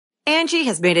Angie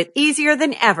has made it easier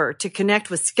than ever to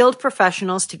connect with skilled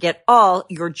professionals to get all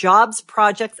your jobs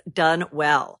projects done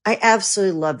well. I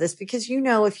absolutely love this because,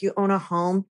 if you own a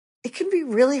home, it can be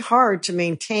really hard to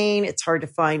maintain. It's hard to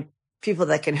find people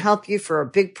that can help you for a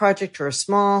big project or a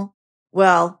small.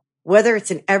 Well, whether it's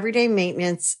in everyday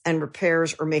maintenance and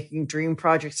repairs or making dream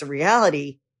projects a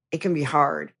reality, it can be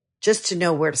hard just to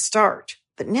know where to start.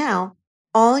 But now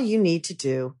all you need to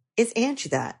do is Angie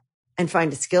that and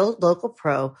find a skilled local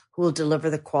pro who will deliver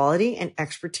the quality and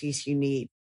expertise you need.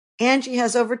 Angie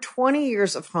has over 20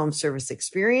 years of home service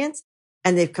experience,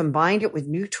 and they've combined it with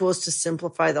new tools to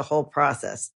simplify the whole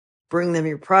process. Bring them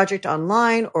your project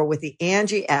online or with the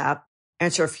Angie app,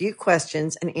 answer a few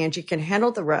questions, and Angie can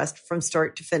handle the rest from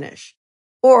start to finish.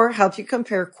 Or help you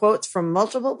compare quotes from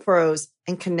multiple pros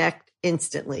and connect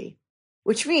instantly,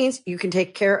 which means you can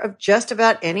take care of just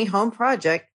about any home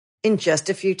project in just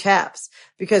a few taps.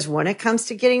 Because when it comes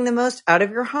to getting the most out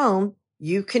of your home,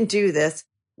 you can do this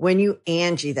when you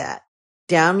Angie that.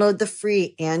 Download the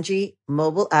free Angie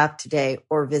mobile app today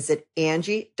or visit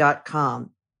Angie.com.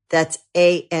 That's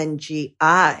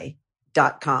ANGI.com.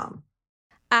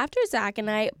 After Zach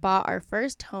and I bought our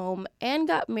first home and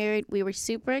got married, we were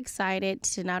super excited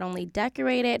to not only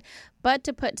decorate it, but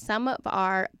to put some of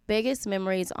our biggest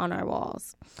memories on our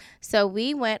walls. So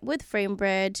we went with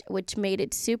FrameBridge, which made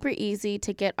it super easy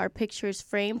to get our pictures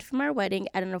framed from our wedding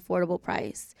at an affordable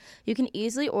price. You can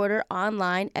easily order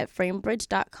online at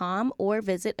framebridge.com or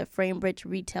visit a FrameBridge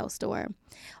retail store.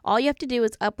 All you have to do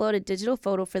is upload a digital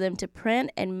photo for them to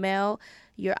print and mail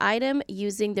your item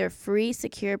using their free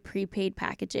secure prepaid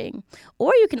packaging.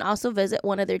 Or you can also visit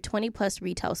one of their 20+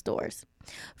 retail stores.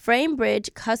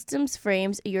 FrameBridge customs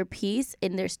frames your piece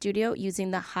in their studio using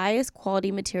the highest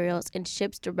quality materials and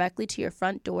ships directly to your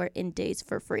front door in days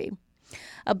for free.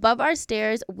 Above our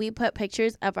stairs, we put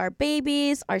pictures of our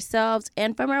babies, ourselves,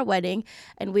 and from our wedding,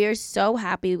 and we are so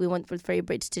happy we went with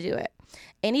FrameBridge to do it.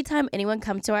 Anytime anyone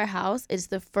comes to our house, it's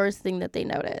the first thing that they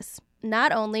notice.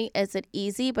 Not only is it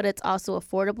easy, but it's also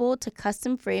affordable to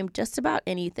custom frame just about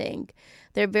anything.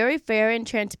 They're very fair and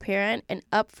transparent and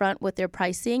upfront with their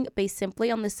pricing based simply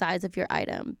on the size of your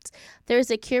items. There's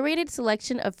a curated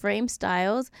selection of frame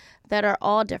styles that are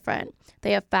all different.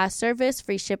 They have fast service,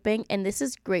 free shipping, and this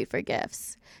is great for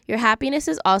gifts. Your happiness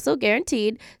is also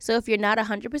guaranteed, so if you're not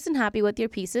 100% happy with your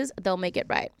pieces, they'll make it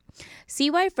right. See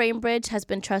why FrameBridge has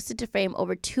been trusted to frame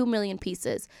over 2 million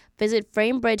pieces. Visit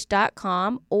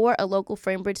framebridge.com or a local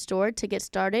FrameBridge store to get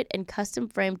started and custom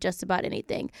frame just about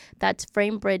anything. That's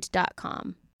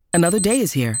framebridge.com. Another day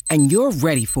is here, and you're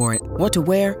ready for it. What to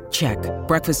wear? Check.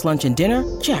 Breakfast, lunch, and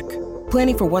dinner? Check.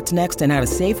 Planning for what's next and how to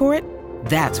save for it?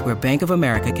 That's where Bank of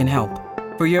America can help.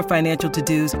 For your financial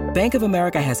to-dos, Bank of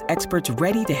America has experts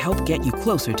ready to help get you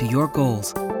closer to your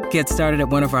goals. Get started at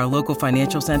one of our local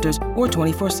financial centers or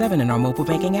 24/7 in our mobile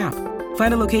banking app.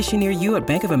 Find a location near you at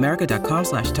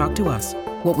bankofamerica.com/talktous.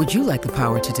 What would you like the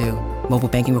power to do? Mobile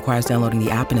banking requires downloading the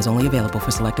app and is only available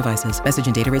for select devices. Message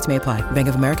and data rates may apply. Bank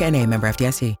of America N.A., member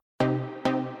FDIC.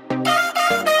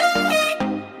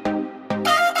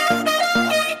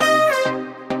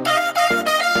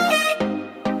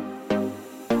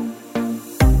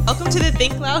 Welcome to the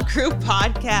Think Loud Group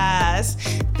podcast.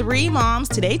 3 moms,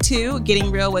 today 2, getting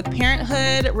real with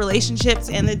parenthood, relationships,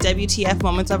 and the WTF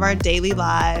moments of our daily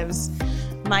lives.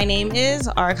 My name is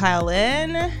Arkyle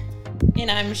Lynn.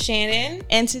 And I'm Shannon.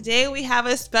 And today we have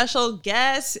a special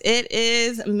guest. It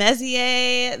is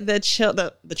Messier, the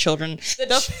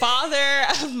father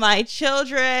of my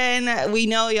children. We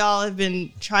know y'all have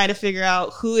been trying to figure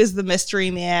out who is the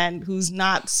mystery man, who's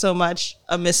not so much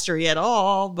a mystery at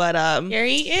all. But here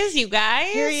he is, you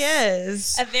guys. Here he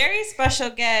is. A very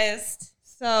special guest.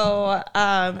 So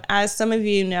as some of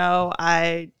you know,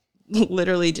 I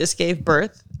literally just gave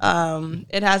birth.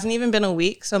 It hasn't even been a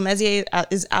week. So Messier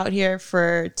is out here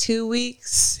for 2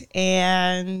 weeks,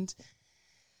 and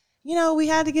we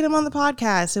had to get him on the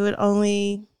podcast. It would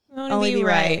only be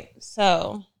right.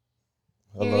 So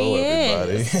hello,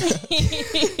 everybody.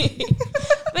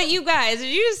 But you guys, did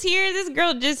you just hear this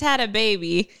girl just had a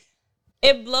baby?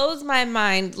 It blows my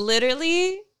mind.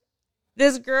 Literally,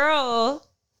 this girl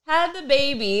had the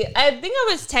baby. I think I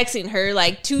was texting her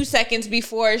like 2 seconds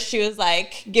before she was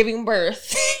like giving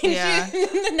birth. Yeah.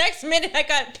 The next minute I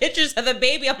got pictures of the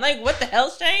baby. I'm like, what the hell,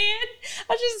 Cheyenne?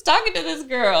 I was just talking to this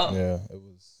girl. Yeah,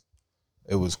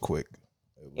 it was quick.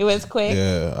 It was quick?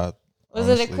 Yeah. Was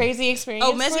it a crazy experience?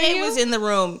 Oh, Messier was in the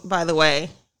room, by the way.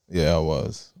 Yeah, I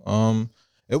was.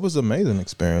 It was an amazing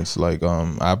experience. Like, I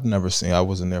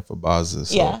wasn't there for Baz's.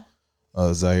 So, yeah.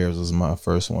 Zaire was my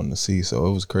first one to see, so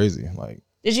it was crazy. Like,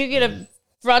 did you get a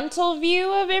frontal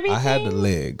view of everything? I had the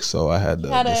leg, so I had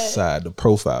the side, the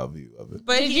profile view of it.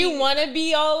 But did you want to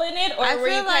be all in it, or I were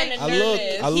you feel like kind of I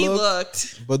nervous? looked, He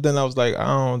looked. but then I was like, I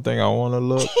don't think I want to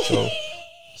look.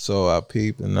 So I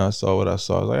peeped and I saw what I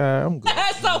saw. I was like, I'm good.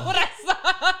 I saw what I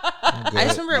saw. I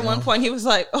just remember at one point he was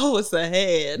like, "Oh, it's the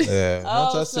head." Yeah.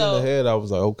 Once I seen so- the head, I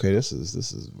was like, okay, this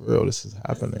is real. This is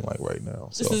happening like right now.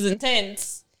 So This is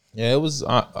intense. yeah, it was.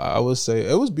 I would say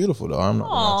it was beautiful though. I'm not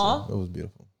gonna lie to you. It was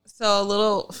beautiful. So a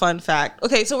little fun fact.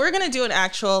 Okay, so we're gonna do an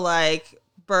actual like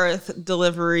birth,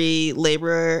 delivery,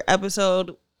 labor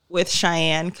episode with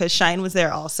Cheyenne because Cheyenne was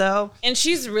there also. And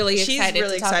she's really excited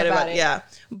to talk about it. Yeah.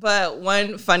 But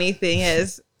one funny thing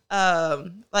is,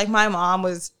 like my mom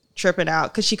was tripping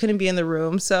out because she couldn't be in the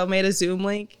room, so I made a Zoom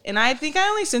link, and I think I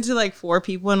only sent it to like 4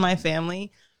 people in my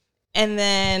family. And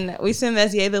then we sent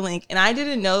Messier the link, and I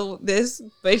didn't know this,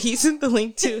 but he sent the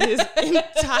link to his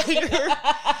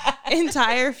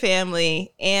entire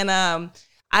family. And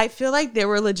I feel like there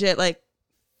were legit like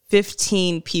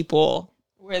 15 people.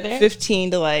 Were there?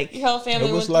 15 to like. Your whole family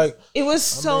It was went like It was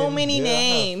so many yeah, I have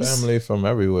names. family from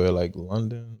everywhere, like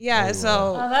London. Yeah, everywhere.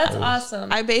 so Oh, that's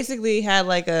awesome. I basically had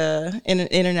like an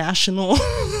international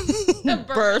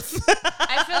birth.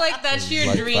 I feel like that's your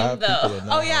Like dream, 5 people though. in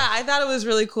that Oh yeah, I thought it was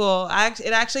really cool. It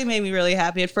actually made me really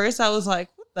happy. At first, I was like,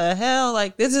 "What the hell?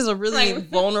 Like, this is a really Right.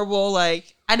 vulnerable.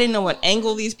 Like, I didn't know what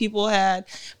angle these people had,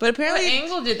 but What apparently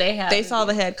angle did they have? they saw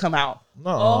the head come out. No.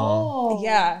 Oh.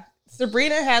 Yeah,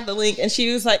 Sabrina had the link, and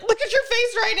she was like, "Look at your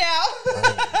face right now."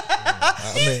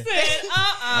 I mean,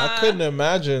 I couldn't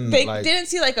imagine. They like, didn't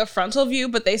see like a frontal view,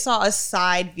 but they saw a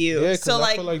side view. yeah, because so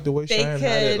I feel like the way they Cheyenne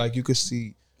had it, could- like you could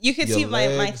see. you could your see my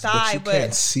legs, thigh, you but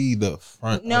can't see the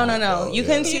front. No, of no, it, no. though. You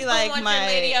Yeah. can see You like don't want your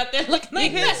lady my. out there looking You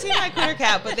like couldn't see my quitter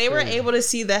cap, but they were able to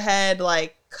see the head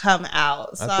like come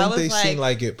out. So I I, think was they like, seen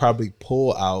like it probably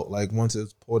pull out. Like once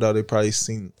it's pulled out, they probably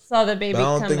seen. Saw the baby But I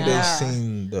don't come think out. they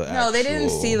seen the. no, they didn't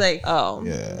see like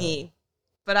Yeah. me.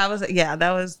 But I was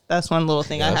that's one little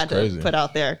thing Yeah, I that's had crazy. to put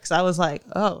out there because I was like,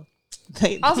 oh.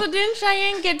 Also, didn't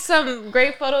Cheyenne get some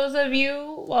great photos of you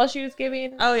while she was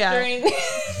giving? Oh, yeah. During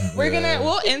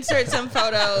we'll insert some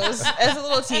photos as a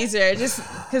little teaser, just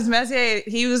because Messier,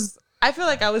 I feel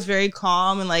like I was very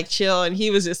calm and like chill, and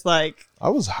he was just like, I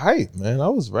was hyped, man. I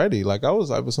was ready. Like I was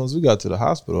hyped as soon as we got to the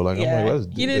hospital. Like I'm like, let's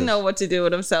do he didn't this. know what to do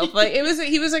with himself. Like he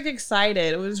was like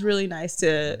excited. It was really nice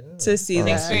to see Oh,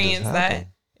 that. Experience this that. happened.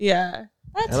 Yeah.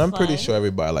 That's And I'm pretty fun. sure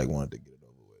everybody like wanted to get it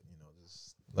over with. You know,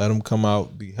 just let them come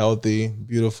out, be healthy,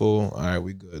 beautiful. All right,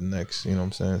 we good. Next, you know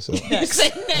what I'm saying? So. You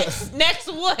say next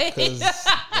what? Cause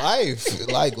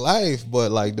life,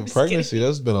 but like the pregnancy,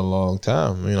 that's been a long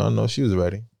time. You know, I know she was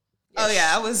ready. Oh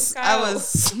yeah, I was tired.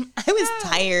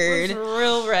 Was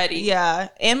real ready. Yeah.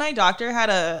 And my doctor had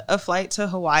a flight to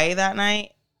Hawaii that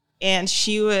night, and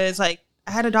she was like,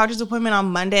 I had a doctor's appointment on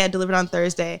Monday. I delivered on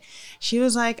Thursday. She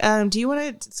was like, do you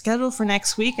want to schedule for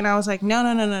next week? And I was like,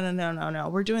 no.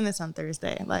 We're doing this on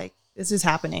Thursday. Like, this is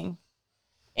happening.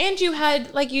 And you had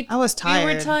I was You were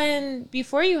tired. telling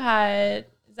before you had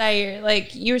Zaire,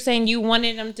 like you were saying you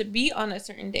wanted him to be on a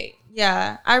certain date.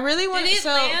 Yeah. I really wanted Did it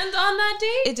land on that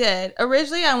date? It did.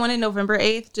 Originally, I wanted November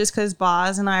 8th just because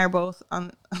Boz and I are both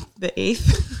on the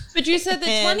 8th. But you said the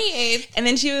And- 28th. And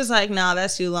then she was like, no,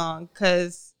 that's too long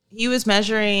because he was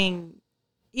measuring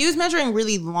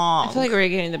really long. I feel like we're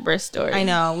getting the birth story. I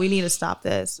know, we need to stop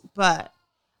this. But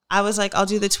I was like, I'll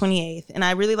do the 28th. And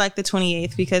I really like the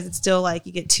 28th because it's still like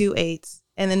you get 2 8s.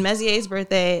 And then Messier's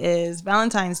birthday is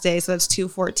Valentine's Day. So that's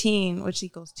 2/14, which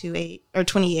equals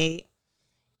 28.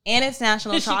 And it's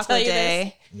National Did she tell Chocolate you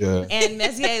Day. Yeah. And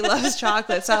Messier loves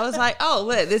chocolate. So I was like, oh,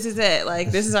 look, this is it.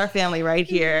 Like, this is our family right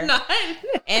here.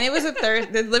 And it was a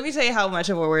Thursday. Let me tell you how much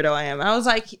of a weirdo I am. I was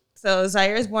like, so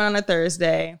Zaire is born on a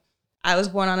Thursday. I was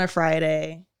born on a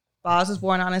Friday. Boz was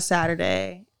born on a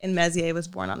Saturday. And Messier was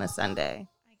born on a Sunday.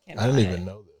 I didn't even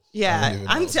know this. I Yeah, didn't even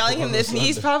know I'm it was telling him on this. And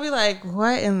he's Sunday. probably like,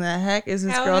 what in the heck is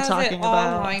this How girl has talking it all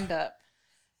about? lined up?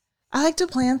 I like to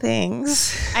plan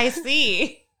things. I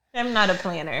see. I'm not a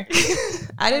planner.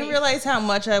 I didn't realize how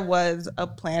much I was a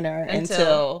planner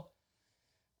until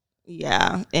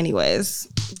yeah. Anyways,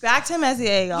 back to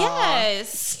Messier, y'all.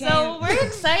 Yes. So we're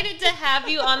excited to have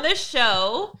you on the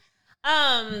show.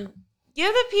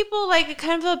 Give the people like a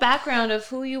kind of a background of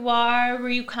who you are, where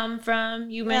you come from.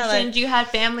 You mentioned you had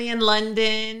family in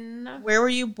London. Where were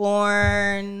you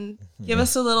born? Give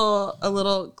us a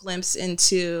little glimpse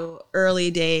into early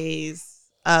days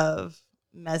of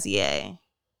Messier.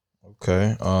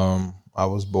 Okay. I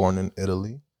was born in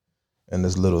Italy, in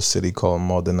this little city called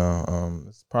Modena.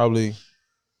 It's probably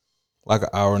like an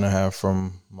hour and a half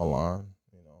from Milan.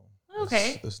 You know.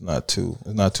 Okay. It's not too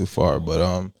far,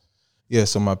 but Yeah,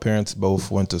 so my parents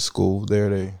both went to school there.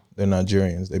 They're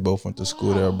Nigerians. They both went to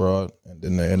school there abroad, and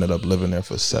then they ended up living there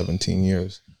for 17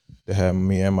 years. They had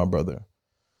me and my brother.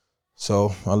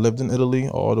 So I lived in Italy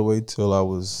all the way till I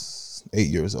was 8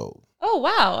 years old. Oh,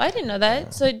 wow. I didn't know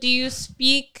that. So do you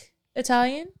speak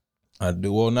Italian? I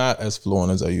do. Well, not as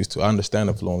fluent as I used to. I understand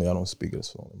it fluently. I don't speak it as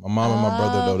fluently. My mom and my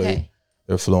brother, though,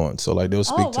 they're fluent. So, like, they'll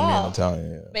speak to me in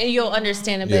Italian. Yeah. But you'll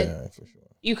understand a bit. Yeah, for sure.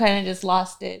 You kind of just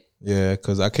lost it. Yeah,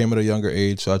 because I came at a younger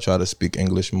age, so I tried to speak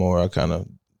English more. I kind of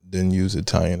didn't use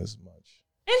Italian as much.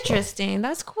 Interesting. So.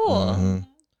 That's cool. Mm-hmm.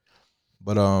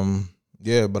 But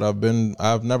yeah, but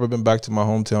I've never been back to my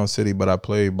hometown city, but I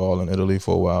played ball in Italy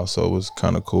for a while, so it was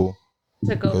kind of cool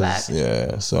to go back.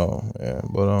 Yeah, so yeah,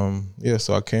 but yeah,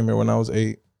 so I came here when I was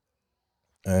 8,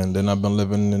 and then I've been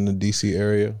living in the DC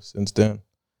area since then.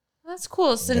 That's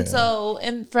cool. So,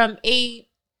 and from 8,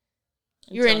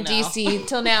 you're in DC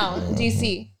till now,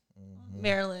 DC,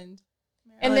 Maryland.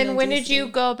 And then when did you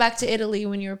go back to Italy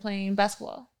when you were playing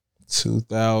basketball?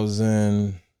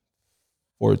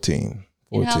 2014.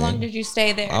 And how long did you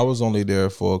stay there? I was only there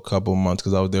for a couple months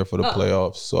because I was there for the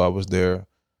playoffs. So I was there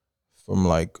from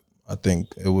I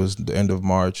think it was the end of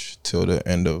March till the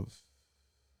end of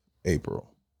April.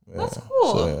 Yeah. That's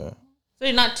cool. So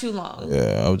you're not too long.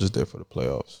 Yeah, I was just there for the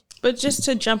playoffs. But just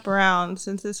to jump around,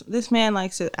 since this man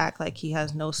likes to act like he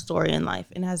has no story in life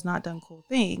and has not done cool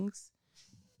things.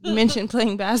 You mentioned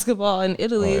playing basketball in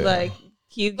Italy, it was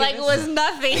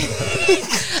nothing.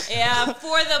 Yeah,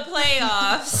 for the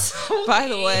playoffs. By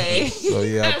the way. So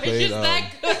yeah, I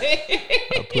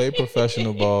played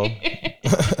professional ball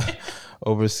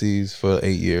overseas for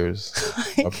 8 years.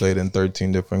 I played in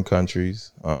 13 different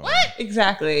countries. What?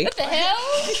 Exactly. What the hell?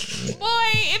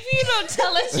 Boy, if you don't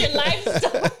tell us your life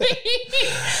story.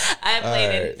 I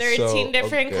played in 13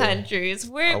 different countries.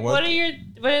 What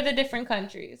are the different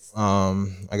countries?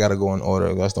 I gotta go in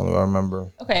order. That's the only one I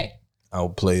remember. Okay. I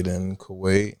played in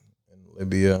Kuwait, in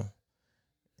Libya,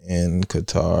 in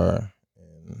Qatar,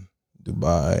 in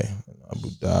Dubai, in Abu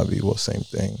Dhabi. Well, same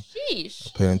thing. Sheesh. I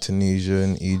played in Tunisia,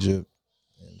 in Egypt,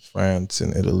 in France,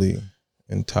 in Italy,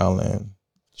 in Thailand,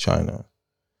 China,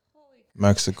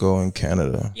 Mexico, and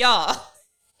Canada. Y'all.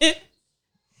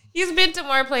 He's been to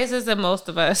more places than most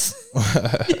of us.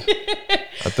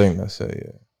 I think that's it,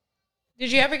 yeah.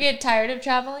 Did you ever get tired of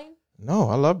traveling? No,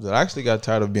 I loved it. I actually got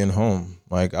tired of being home.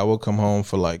 Like, I would come home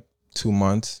for 2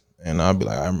 months, and I'd be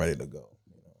like, I'm ready to go.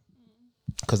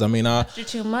 Because, I mean, After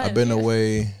 2 months, I've been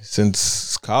away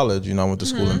since college. I went to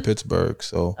school in Pittsburgh,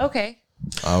 so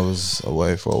I was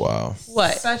away for a while.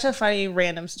 What? Such a funny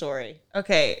random story.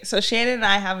 Okay, so Shannon and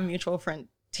I have a mutual friend,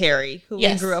 Terry, who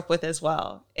we grew up with as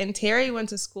well. And Terry went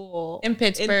to school in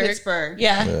Pittsburgh.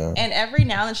 Yeah. And every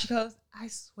now and then she goes, I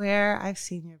swear I've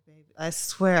seen your baby. I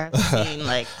swear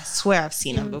I've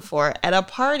seen him before at a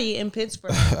party in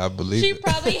Pittsburgh. I believe she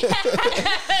probably had.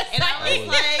 And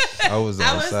I was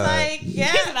outside.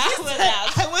 Yeah,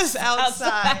 I was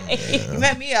outside. Yeah. You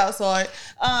met me outside.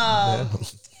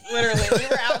 Literally, we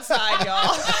were outside,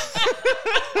 y'all.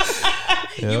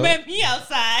 Yep. You met me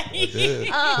outside. I did.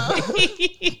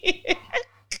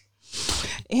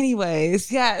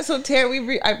 Anyways, yeah. So Terry,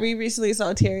 we recently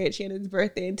saw Terry at Shannon's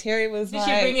birthday, and Terry was Did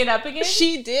she bring it up again?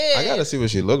 She did. I gotta see what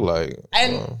she looked like.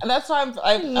 And that's why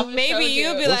I'm maybe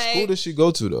you'll be what school did she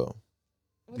go to though?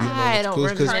 I don't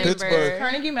remember. Pittsburgh,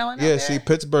 Carnegie Mellon. Yeah, see,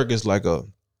 Pittsburgh is like a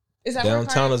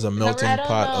downtown is a melting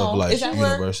pot of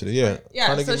university. Yeah,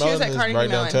 Carnegie so Mellon is right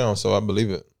downtown, so I believe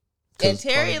it. And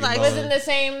Terry was in the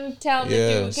same town that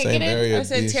you kick same it in. area. I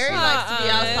said Terry likes to be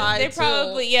outside. They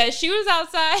probably she was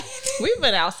outside. We've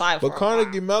been outside, but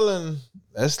Carnegie Mellon,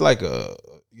 that's like a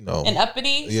an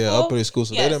uppity school? Uppity school.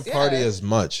 So they didn't party as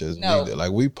much as we did.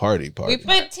 Like we party.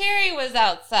 But Terry was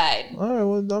outside. All right,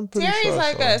 well I'm pretty Terry's sure.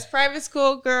 Terry's like us, private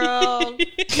school girl.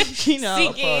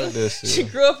 Seeking. She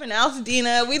grew up in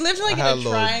Altadena. We lived in a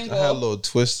triangle. I had a little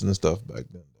twists and stuff back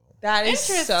then. That is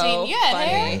interesting. So you had funny.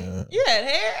 hair. You had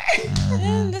hair.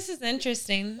 Mm-hmm. This is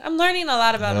interesting. I'm learning a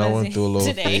lot about I went through a little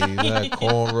today. phase. I had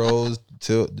cornrows,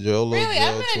 Really,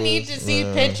 I'm gonna need to see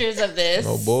pictures of this.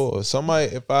 No boy. Somebody,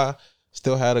 if I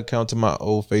still had an account to my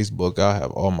old Facebook, I'll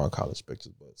have all my college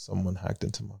pictures. But someone hacked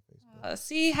into my Facebook.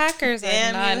 See, hackers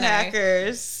Damn are not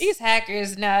hackers. These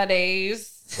hackers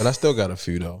nowadays. But I still got a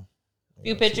few though.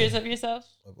 Few pictures of yourself?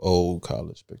 Of old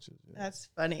college pictures. Yeah. That's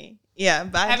funny. Yeah,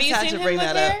 but have you seen him with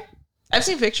hair? I've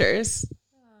seen pictures.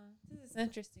 Oh, this is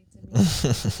interesting to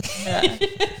me.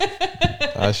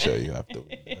 I'll show you after.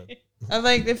 I'm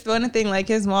like, if one thing, like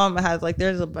his mom has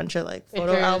there's a bunch of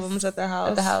photo albums at their house.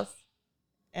 At the house.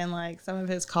 And some of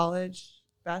his college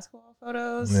basketball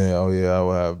photos. Yeah, I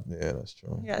will have. Yeah, that's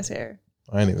true. He has hair.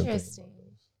 I ain't even think about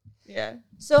Yeah.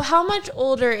 So how much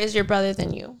older is your brother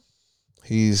than you?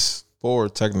 He's 4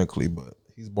 technically, but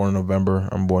he's born in November.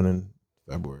 I'm born in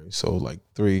February, so like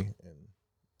 3 and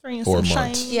 3 and 4 some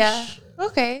months. change. Yeah.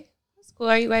 Okay. That's cool.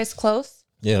 Are you guys close?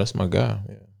 Yeah, that's my guy.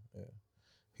 Yeah.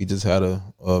 He just had a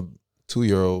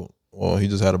 2-year-old. Well, he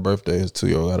just had a birthday. His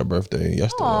 2-year-old had a birthday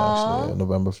yesterday, Aw. actually,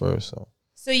 November 1st.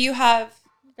 So you have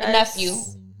a Guys. nephew.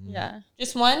 Yeah.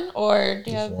 Just one, or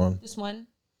do you Just have one. just one?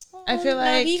 I feel No,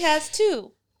 like- he has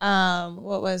 2.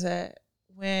 What was it?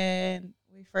 When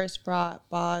we first brought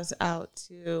Boz out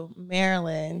to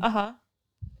Maryland, Uh-huh.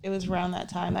 it was around that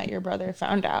time that your brother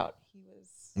found out he was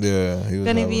Yeah, he was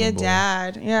gonna having be a boy.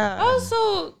 dad. Yeah. Oh,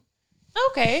 so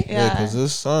okay. Yeah, because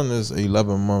his son is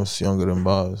 11 months younger than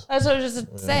Boz. That's what I was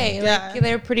just to say. Yeah. Like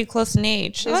they're pretty close in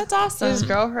age. So that's awesome. His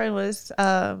girlfriend was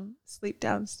asleep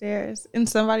downstairs, and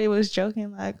somebody was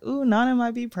joking like, "Ooh, Nana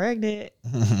might be pregnant,"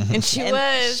 and she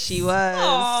was. She was.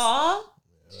 Aww.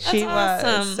 She That's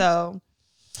awesome. was. So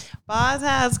Boz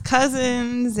has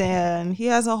cousins, and he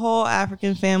has a whole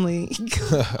African family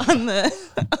on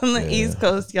the East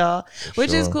Coast, y'all,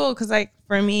 which is sure. cool because, like,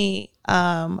 for me,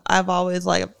 I've always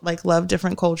like loved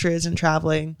different cultures and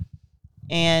traveling,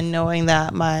 and knowing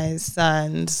that my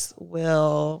sons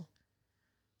will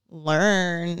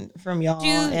learn from y'all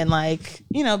and like,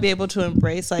 you know, be able to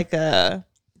embrace like a.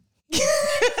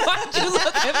 Why'd you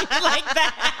look at me like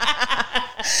that?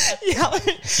 Yeah,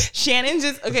 Shannon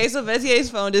just okay. So Bezier's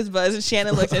phone just buzzed, and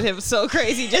Shannon looked at him so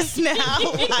crazy just now.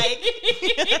 Like,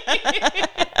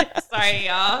 sorry,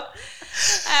 y'all.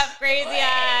 I have crazy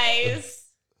eyes.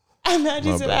 I'm not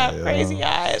just My gonna bad, have crazy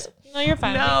eyes. No, you're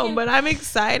fine. No, but I'm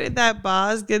excited that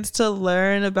Boz gets to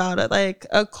learn about it, like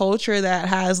a culture that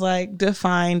has like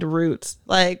defined roots,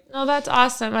 like. No, that's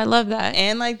awesome. I love that.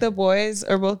 And like the boys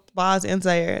are both Boz and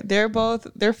Zaire. They're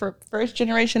first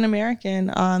generation American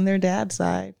on their dad's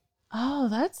side. Oh,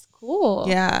 that's cool.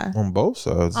 Yeah. On both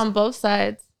sides. On both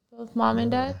sides, both mom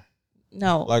and dad.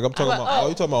 No. Like I'm talking about. Oh,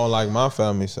 you talking about on like my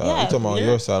family side? Yeah, You talking about on yeah.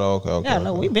 your side? Oh, okay. Yeah,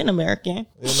 no, okay. we've been American.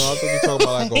 You know, I thought you talking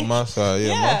about like on my side. Yeah,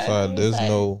 Yeah, my side. There's like-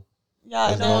 no. Yeah,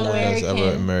 There's no, no one that's ever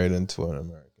American. married into an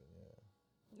American.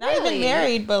 not even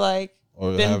married, but like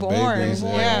Or been have born. babies.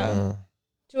 Yeah.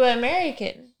 To an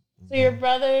American. So your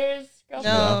brother's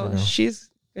girlfriend. No, African. she's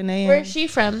Ghanaian. Where's she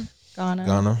from? Ghana.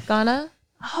 Ghana. Ghana.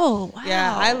 Oh wow.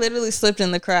 Yeah, I literally slipped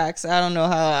in the cracks. I don't know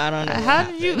how. I don't know. How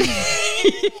did you?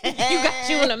 You got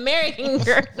you an American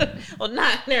girl. Well,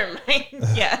 not. Never mind.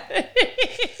 Yeah.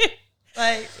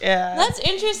 Like, yeah. That's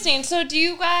interesting. So, do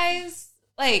you guys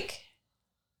like?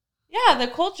 Yeah, the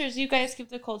cultures. You guys keep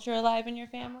the culture alive in your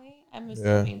family. I'm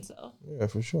assuming so. Yeah,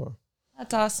 for sure.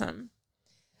 That's awesome.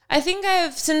 I think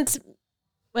since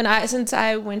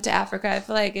I went to Africa, I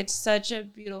feel like it's such a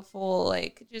beautiful,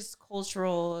 like, just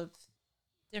cultural of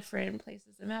different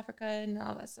places in Africa and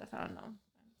all that stuff. I don't know.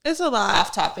 It's a lot.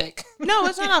 Off topic. No,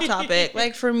 it's not off topic.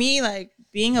 Like for me, like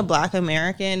being a Black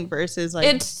American versus like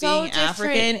It's so being different.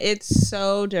 African, it's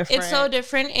so different. It's so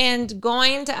different. And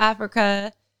going to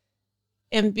Africa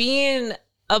and being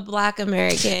a Black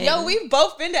American. Yo, we've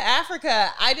both been to Africa.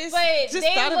 I just But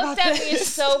they thought looked about at me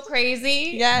this. so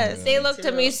crazy. Yes, They looked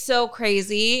at me so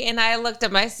crazy, and I looked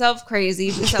at myself crazy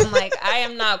because I'm like, I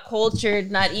am not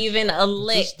cultured, not even a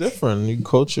lick. It's different.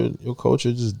 Your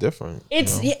culture just different.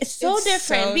 It's you know? it's so It's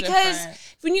different so because different.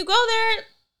 when you go there,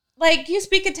 like you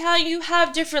speak Italian, you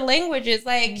have different languages.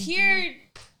 Like here,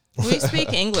 We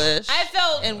speak English, I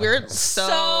felt and we're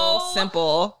so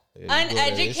simple. Yeah, you go there,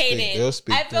 uneducated. they'll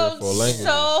speak I 3 or 4 felt languages.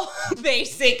 so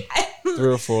basic. 3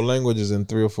 or 4 languages and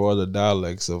 3 or 4 other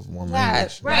dialects of one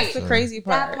language. right. That's the crazy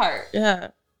part. That part. Yeah.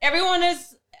 Everyone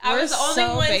is. I We're was the only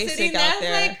so one basic sitting out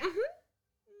there. there. Like,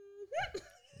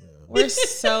 We're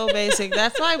so basic.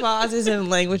 That's why Boz is in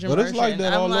language But immersion. it's like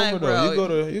that I'm all like, over though.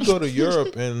 bro, You go to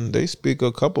Europe and they speak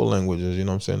a couple languages. You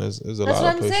know what I'm saying? There's a That's lot what of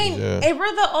I'm places. saying. Yeah. Hey,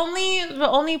 we're the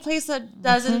only place that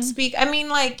doesn't speak. I mean,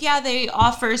 like, yeah, they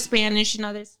offer Spanish and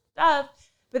other stuff,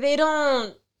 but they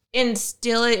don't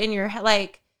instill it in your head.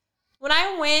 Like, when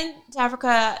I went to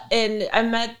Africa and I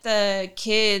met the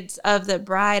kids of the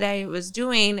bride I was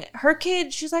doing, her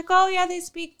kid, she's like, oh yeah, they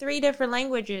speak 3 different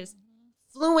languages,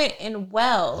 fluent and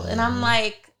well, and I'm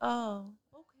like, oh.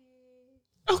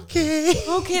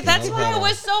 Okay, that's why I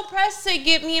was so pressed to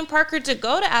get me and Parker to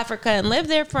go to Africa and live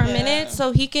there for a minute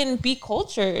so he can be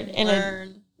cultured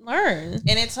and learn.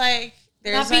 And it's like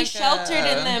there's Not be like sheltered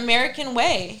in the American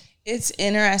way. It's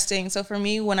interesting. So for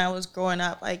me, when I was growing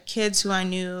up, like kids who I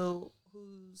knew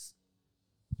whose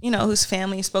whose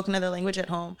family spoke another language at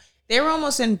home, they were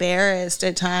almost embarrassed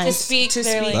at times To speak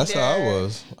their language. That's how I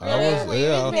was.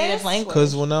 native language.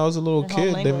 Because when I was a little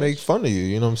kid, they make fun of you.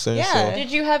 You know what I'm saying? Yeah. So,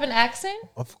 Did you have an accent?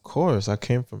 of course, I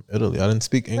came from Italy. I didn't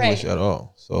speak English Right. at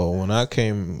all. So when I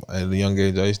came at a young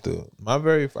age, I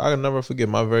can never forget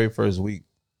my very first week.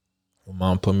 My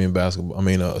mom put me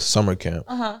in a summer camp.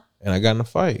 And I got in a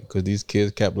fight because these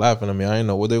kids kept laughing at me. I didn't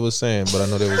know what they were saying, but I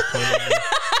know they was pointing at me.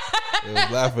 They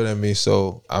was laughing at me.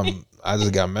 So I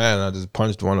just got mad and I just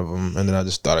punched one of them and then I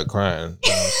just started crying. You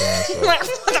know what I'm saying? So,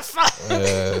 What the fuck?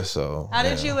 yeah, so. How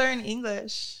did you learn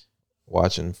English?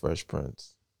 Watching Fresh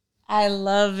Prince. I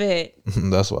love it.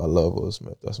 That's why I love Will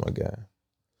Smith. That's my guy.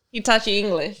 He taught you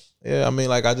English. Yeah, I mean,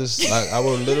 like, I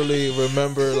would literally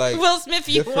remember, like, Will Smith,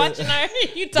 you different- watching her?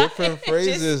 You taught different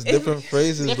phrases, different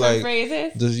phrases, different like,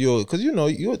 phrases. because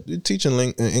you're teaching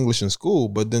English in school,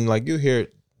 but then, like, you hear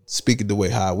it speak it the way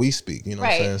how we speak, you know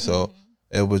what I'm Right. saying? So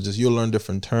it was just, you'll learn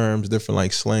different terms, different,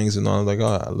 like, slangs and all. Like,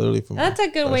 I literally from. That's a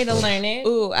good way to learn it.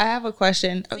 Ooh, I have a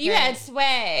question. So you had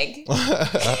swag.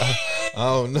 I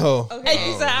don't know. And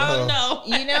you said, I don't know.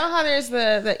 You know how there's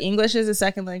the English as a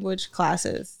second language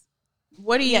classes?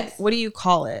 What do you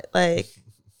call it? Like,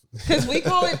 because we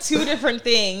call it two different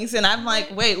things, and I'm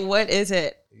like, wait, what is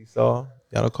it? Esau?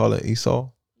 Y'all don't call it Esau?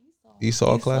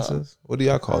 Esau classes? What do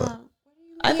y'all call it?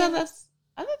 I thought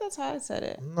that's how I said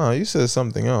it. No, you said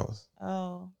something else.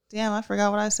 Oh, damn, I forgot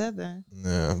what I said then.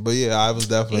 Yeah, but yeah, I was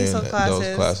definitely ESOL in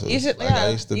those classes. I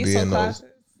used to be ESOL in those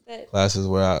classes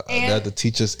where I had to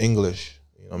teach us English.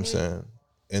 You know what I'm saying?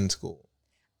 In school.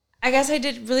 I guess I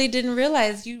didn't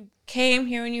realize you came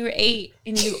here when you were 8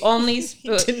 and you only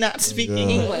Did not speak Yeah.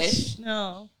 English.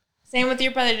 No. Same with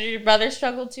your brother. Did your brother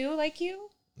struggle too, like you?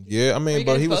 Yeah, I Were mean, you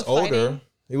but guys he was both older. fighting?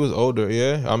 He was older.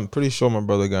 Yeah, I'm pretty sure my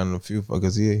brother got in a few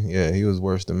because he was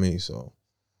worse than me. So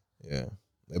yeah,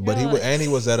 but he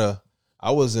was at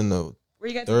I was in the Were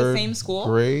you guys in the third same school?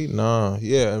 grade. Nah,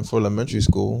 yeah, and for elementary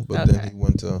school, but then he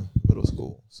went to middle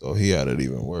school, so he had it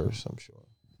even worse. I'm sure.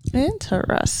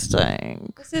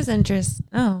 Interesting. This is interesting.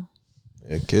 Oh.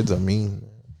 Yeah, kids are mean.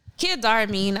 Kids are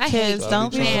mean. I Kids, hate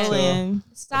don't be trying to bullying.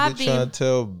 I Stop be trying being. to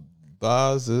tell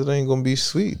Boz it ain't gonna be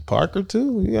sweet. Parker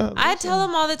too. Yeah, I tell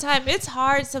them all the time. It's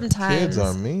hard sometimes. kids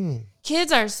are mean.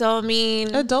 Kids are so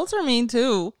mean. Adults are mean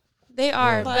too. They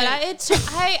are, Yeah. but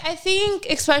I think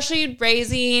especially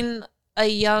raising a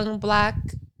young black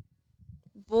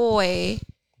boy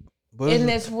But in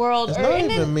it's- this world, It's or not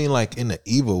in even mean like in an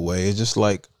evil way. It's just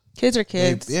like Kids are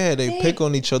they kids. pick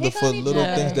on each other pick for on each little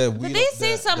other. things that we. But they don't-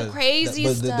 say some crazy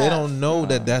but stuff. they don't know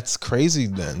that that's crazy.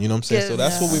 Then you know what I'm saying. So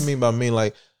that's what we mean by mean.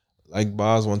 Like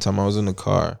Boz, one time I was in the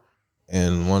car,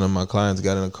 and one of my clients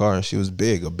got in the car, and she was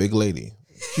big, a big lady,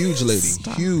 huge lady,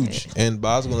 huge. And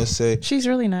Boz gonna say, She's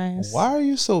really nice. "Why are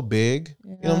you so big?" You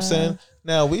know what I'm saying.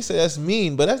 Now we say that's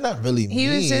mean, but that's not really He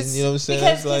mean. was just- you know what I'm saying?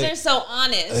 because It's like, they're so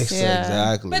honest. Yeah.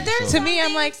 exactly. But there's So- To me,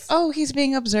 I'm like, oh, he's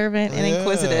being observant and Yeah,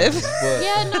 inquisitive. but-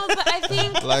 Yeah, no, but I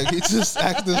think, Like he just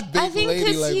acts this big think lady.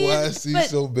 'cause Like he why is- is he but-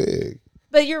 so big?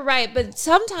 but you're right. But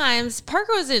sometimes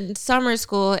Parker was in summer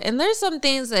school, and there's some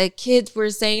things that kids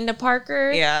were saying to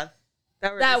Parker Yeah.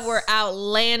 that were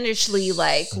outlandishly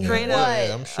like Straight what? up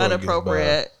I'm sure it gets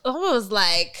inappropriate. Almost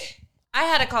like I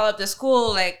had to call up the school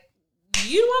like,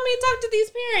 you want me to talk to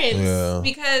these parents? Yeah.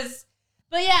 Because,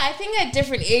 but yeah, I think at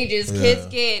different ages, kids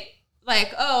get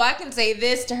like, oh, I can say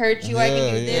this to hurt you. I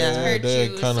can do this to hurt they're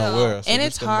you. kind so. of aware. So And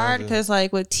just it's hard imagine- because,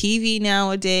 like, with TV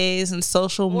nowadays and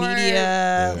social Or media,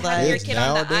 Yeah, have your kids kid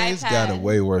on the nowadays got it iPad.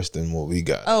 way worse than what we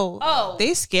got. Oh.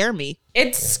 they scare me.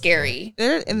 It's scary.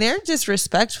 They're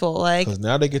disrespectful. Like, Because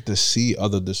now they get to see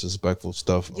other disrespectful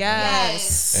stuff.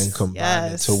 yes, And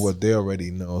combine it to what they already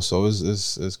know. So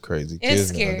it's crazy. It's Kids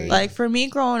scary. nowadays. Like for me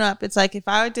growing up, it's like if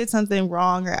I did something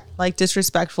wrong or like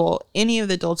disrespectful, any of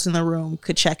the adults in the room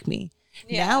could check me.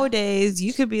 Yeah. Nowadays,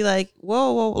 you could be like,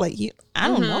 whoa, like I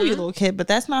don't know you, little kid, but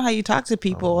that's not how you talk to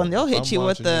people, and they'll If hit I'm you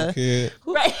with watching your the kid,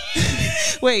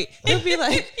 Right. wait. He'll be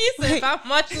like, He said, if I'm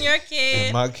watching your if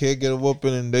kid. my kid get a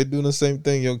whooping and they doing the same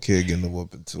thing, your kid getting a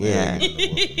whooping too. Yeah. Getting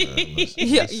a whooping, man. Listen,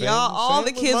 Yeah, same- y'all, all same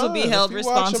the with kids will be mine. held If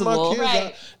you watching my responsible. kids,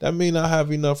 Right. that mean I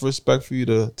have enough respect for you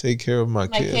to take care of my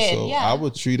kid. kid, So yeah. I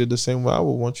would treat it the same way I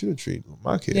would want you to treat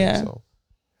my kid. Yeah. So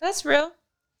That's real.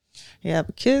 Yeah,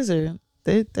 but kids are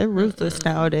they're ruthless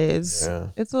nowadays. Yeah.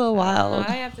 It's a little wild.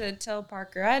 I have to tell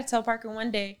Parker. I had to tell Parker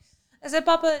one day. I said,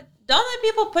 Papa, don't let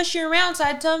people push you around. So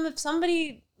I tell him if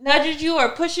somebody nudges you or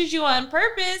pushes you on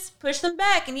purpose, push them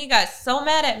back. And he got so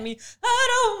mad at me. I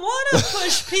don't want to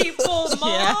push people,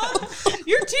 Mom.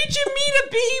 You're teaching me to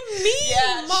be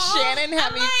mean, Mom. Shannon had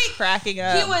I'm me like, cracking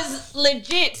up. he was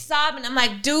legit sobbing. I'm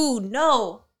like, dude,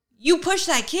 no. you push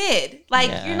that kid.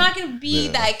 Like, you're not going to be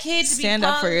that kid to stand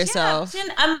up for yourself.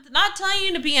 Yeah, I'm not telling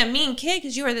you to be a mean kid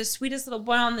because you are the sweetest little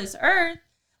boy on this earth,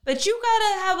 but you got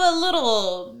to have a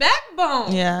little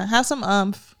backbone. Yeah, have some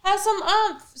umph.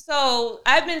 So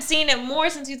I've been seeing it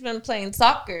more since he's been playing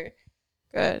soccer.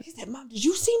 Good. He said, Mom, did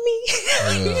you see me?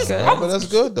 Yeah, but that's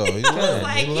good though. He's learning.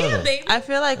 Like, yeah, baby. I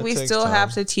feel like we still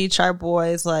have to teach our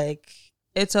boys, like,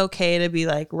 it's okay to be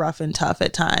like rough and tough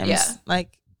at times. Yeah.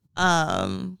 Like,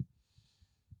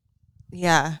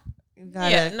 yeah. You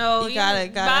gotta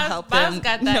help them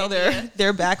know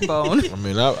their backbone. I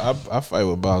mean, I fight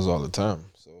with Baz all the time,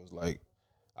 so it's like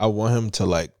I want him to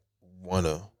like want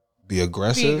to be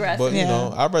aggressive, but you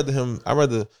know, I'd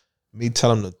rather me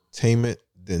tell him to tame it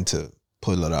than to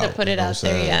put it out. To put it out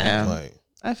there, yeah. Like,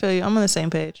 I feel you. I'm on the same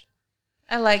page.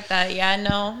 I like that. Yeah,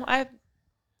 no, I'm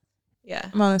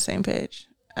on the same page.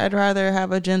 I'd rather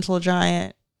have a gentle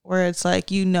giant where it's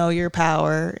like, you know, your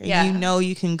power and you know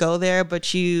you can go there,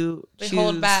 but you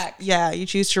hold back. Yeah, you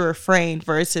choose to refrain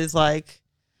versus like,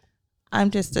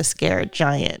 I'm just a scared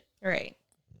giant. Right.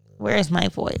 Where's my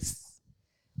voice?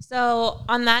 So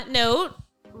on that note,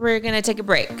 we're going to take a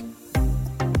break.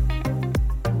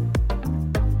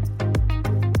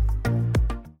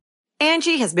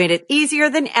 Angie has made it easier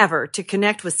than ever to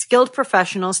connect with skilled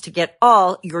professionals to get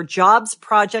all your jobs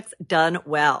projects done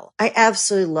well. I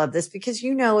absolutely love this because,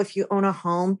 you know, if you own a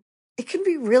home, it can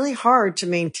be really hard to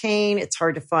maintain. It's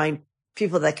hard to find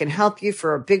people that can help you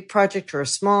for a big project or a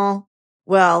small.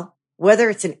 Well, whether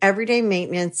it's in everyday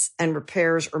maintenance and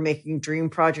repairs or making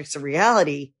dream projects a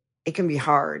reality, it can be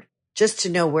hard just to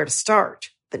know where to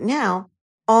start. But now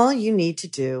all you need to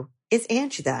do is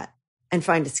Angie that and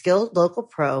find a skilled local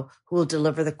pro who will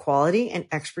deliver the quality and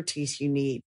expertise you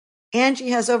need. Angie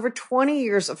has over 20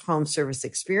 years of home service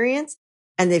experience,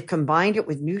 and they've combined it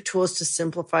with new tools to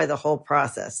simplify the whole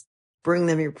process. Bring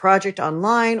them your project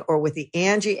online or with the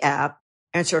Angie app,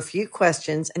 answer a few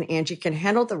questions, and Angie can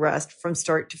handle the rest from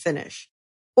start to finish.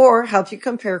 Or help you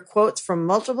compare quotes from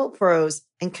multiple pros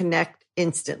and connect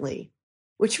instantly,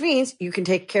 which means you can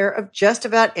take care of just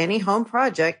about any home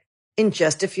project in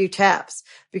just a few taps.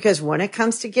 Because when it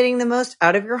comes to getting the most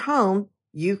out of your home,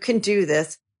 you can do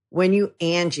this when you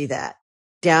Angie that.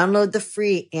 Download the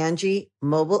free Angie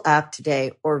mobile app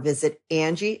today or visit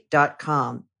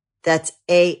Angie.com. That's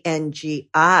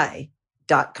ANGI.com.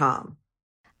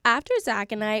 After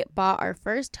Zach and I bought our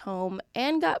first home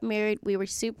and got married, we were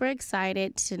super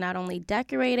excited to not only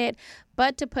decorate it,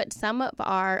 but to put some of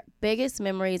our biggest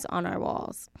memories on our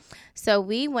walls. So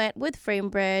we went with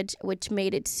FrameBridge, which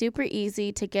made it super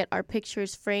easy to get our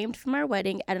pictures framed from our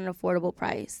wedding at an affordable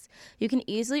price. You can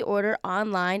easily order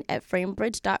online at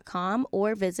framebridge.com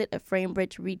or visit a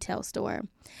FrameBridge retail store.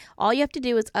 All you have to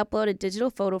do is upload a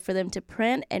digital photo for them to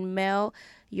print and mail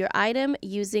your item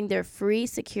using their free,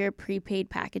 secure, prepaid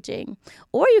packaging.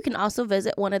 Or you can also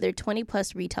visit one of their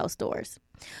 20-plus retail stores.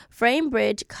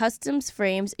 FrameBridge customs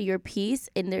frames your piece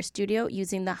in their studio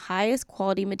using the highest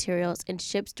quality materials and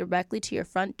ships directly to your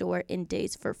front door in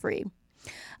days for free.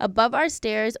 Above our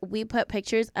stairs, we put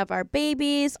pictures of our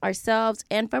babies, ourselves,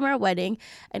 and from our wedding,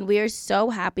 and we are so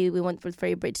happy we went with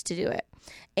FrameBridge to do it.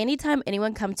 Anytime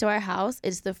anyone comes to our house,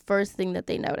 it's the first thing that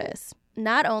they notice.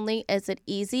 Not only is it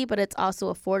easy, but it's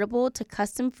also affordable to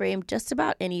custom frame just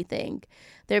about anything.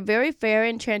 They're very fair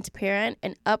and transparent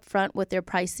and upfront with their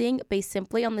pricing based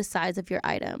simply on the size of your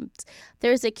items.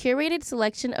 There's a curated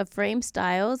selection of frame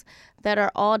styles that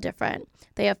are all different.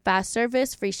 They have fast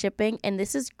service, free shipping, and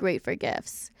this is great for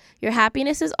gifts. Your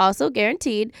happiness is also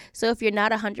guaranteed, so if you're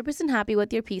not 100% happy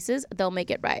with your pieces, they'll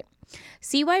make it right.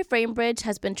 See why FrameBridge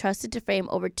has been trusted to frame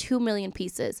over 2 million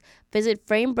pieces. Visit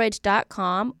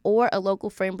framebridge.com or a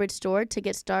local FrameBridge store to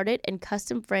get started and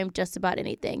custom frame just about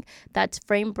anything. That's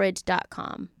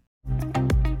framebridge.com.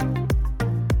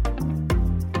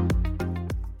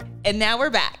 And now we're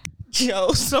back.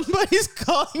 Yo, somebody's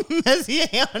calling Messier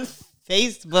on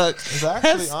Facebook. It's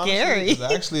actually, That's scary. It's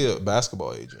actually a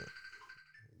basketball agent.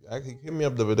 He hit me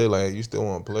up the other day like, you still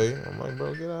want to play? I'm like,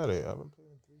 bro, get out of here. I've been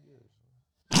playing 3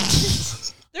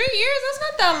 years. 3 years? That's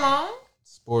not that long.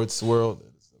 Sports world.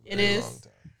 It is. Long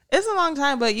time. It's a long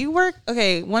time, but you work.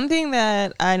 Okay, one thing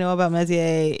that I know about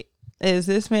Messier is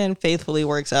this man faithfully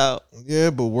works out.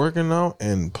 Yeah, but working out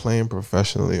and playing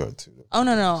professionally are two. Oh,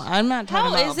 no. I'm not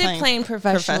talking about How is it playing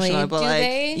professionally? but Do like,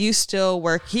 they? you still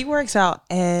work. He works out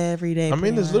every day. I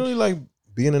mean, it's literally like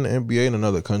being in the NBA in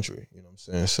another country. You know what I'm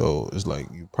saying? So it's like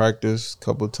you practice a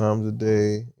couple of times a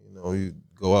day. You know, you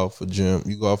go out for gym.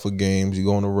 You go out for games. You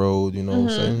go on the road. You know,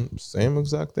 same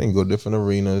exact thing. You go to different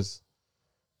arenas.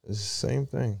 It's the same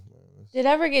thing. Did it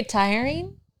ever get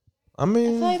tiring? I I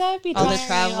mean, feel like that would be All the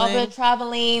tiring. All the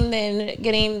traveling and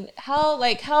getting how.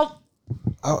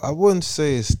 I wouldn't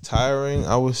say it's tiring.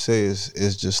 I would say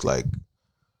it's just like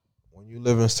when you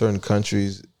live in certain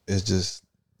countries, it's just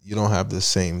you don't have the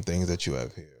same things that you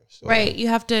have here. So Right, you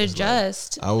have to it's like,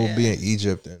 adjust. I will be in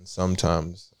Egypt, and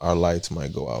sometimes our lights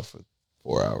might go out for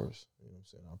 4 hours. You know what I'm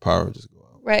saying? Our power just go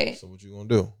out. Right. So what you gonna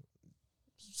do?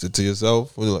 Sit to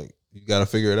yourself? Or like you got to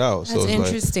figure it out. That's so it's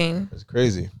interesting. Like, it's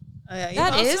crazy. Oh, yeah.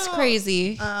 That You've is also,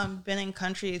 crazy. Been in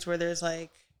countries where they're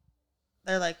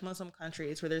like Muslim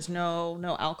countries where there's no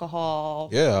alcohol.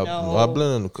 Yeah, no, I've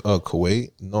been in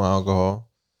Kuwait, no alcohol.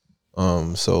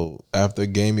 So after a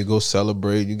game, you go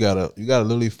celebrate. You gotta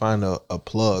literally find a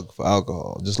plug for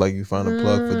alcohol, just like you find a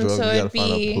plug for drugs. so You gotta it'd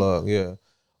find be- a plug, yeah.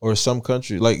 Or some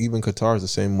country, like even Qatar is the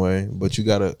same way. But you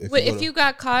gotta If you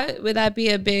got caught, would that be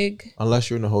a big? unless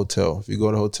you're in a hotel. If you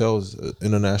go to hotels,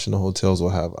 international hotels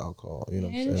will have alcohol. You know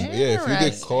what I'm saying? But yeah, if you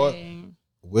get caught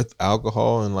with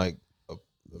alcohol in like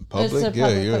in public, It's a public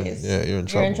you're place. you're in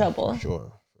trouble. You're in trouble. For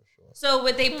sure. So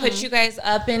would they put you guys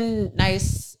up in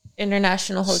nice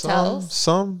international hotels?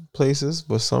 Some places,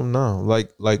 but some no. Like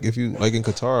if you like in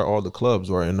Qatar, all the clubs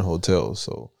were in the hotels,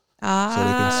 so they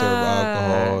can serve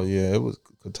alcohol. Yeah, it was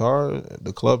Qatar.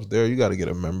 The clubs there, you got to get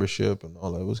a membership and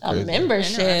all that. It was A crazy.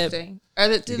 membership. Interesting.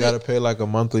 You got to pay like a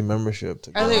monthly membership to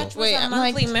Are go. they- What's Wait, a I'm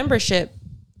monthly like- membership?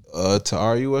 To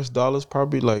our US dollars,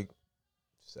 probably like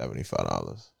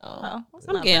 $75. Oh, that's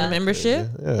I'm not getting a bad. membership.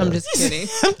 Yeah. I'm just kidding.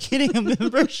 I'm kidding. A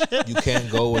membership. You can't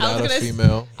go without a gonna s-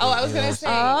 female. Oh, I was You know gonna what say,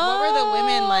 what were the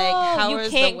women like? How you was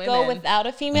can't the go women? without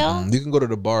a female. I'm saying? You can go to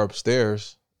the bar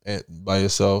upstairs and by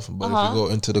yourself, but if you go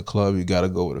into the club, you got to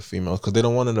go with a female because they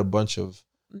don't want it a bunch of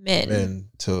men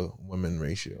to women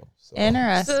ratio. So.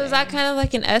 Interesting. So is that kind of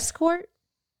like an escort?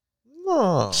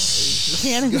 No.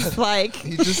 Shannon's like,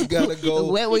 You just gotta go.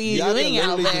 What were you Y'all doing can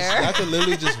out literally there? I can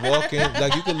literally just walk in.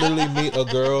 Like you can literally meet a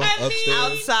girl upstairs.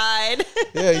 outside.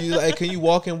 Yeah, you like, can you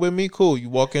walk in with me? Cool. You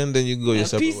walk in, then you can go your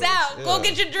separate Peace ways. out. Yeah. Go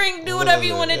get your drink. Do whatever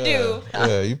you want to do.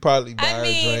 Yeah, you probably buy her a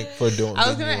mean, drink for doing. I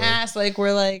was doing gonna yours. ask, like,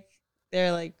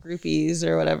 they're like groupies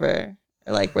or whatever,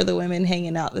 or like were the women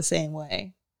hanging out the same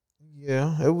way?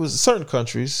 Yeah, it was certain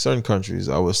countries. Certain countries,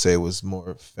 I would say, was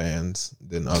more fans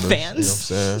than others. Fans?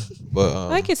 You know what I'm saying?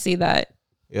 But I can see that.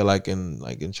 yeah, like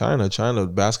in China,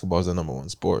 basketball is the number one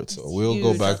sport. So It's we'll go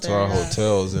huge back out to our there.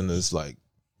 hotels, and it's like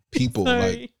people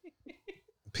like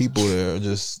people there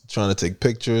just trying to take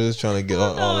pictures, trying to get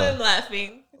all I'm that.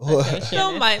 laughing. What?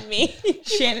 Don't mind me.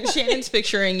 Shannon's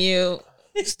picturing you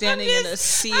standing in a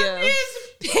sea I'm of.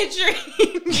 just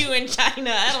picturing you in China.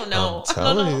 I don't know. I'm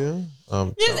telling you.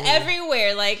 Just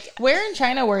everywhere. Like, Where in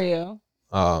China were you?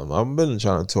 I've been in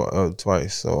China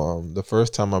twice. So the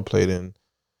first time I played in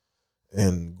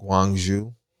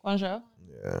Guangzhou. Guangzhou.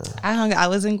 Yeah. I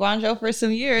was in Guangzhou for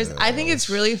some years. I think it's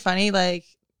really funny. Like,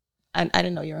 I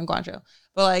didn't know you were in Guangzhou,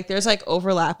 but like, there's like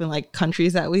overlap in like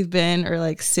countries that we've been or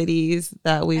like cities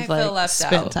that we've I feel like left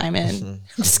spent out. time in. I'm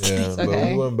just kidding. Yeah, It's but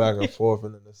okay. we went back and forth,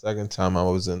 and then the second time I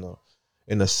was in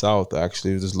the south.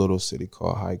 Actually, it was this little city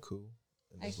called Haiku.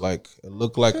 And it's like it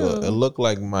looked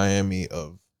like Miami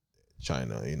of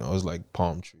China. You know, it was like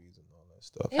palm trees and all that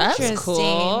stuff. That's Interesting.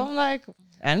 cool. I'm like,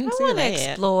 I didn't I see want to that.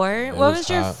 explore. it What was was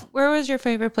your hot. Where was your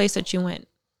favorite place that you went?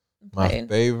 My Played?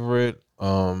 favorite,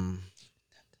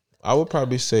 I would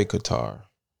probably say Qatar.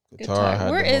 Qatar. had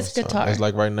Where the is most time. Qatar? It's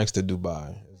like right next to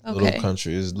Dubai. It's a Okay. little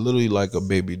country. It's literally like a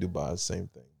baby Dubai. Same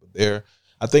thing. But there,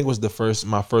 I think was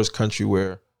my first country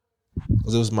where,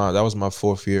 cause that was my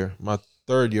fourth year, my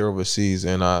third year overseas,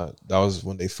 and that was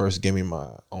when they first gave me my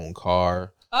own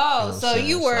car. Oh, You know so what I'm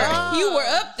you saying? were So- you were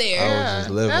up there. I was just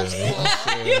living.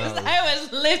 You know what I'm saying? I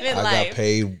was living I life. got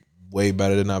paid way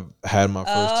better than I've had my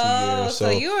first 2 years. so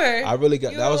you were. I really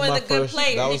got you that were was one of my the good first.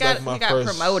 players. That You was got- like my you got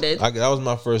first. promoted. That was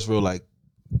my first real like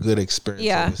good experience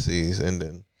Yeah. overseas, and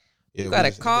then yeah, got a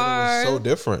it car. was so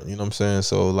different. You know what I'm saying?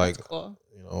 So like, Cool.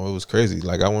 you know, it was crazy.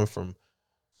 Like I went from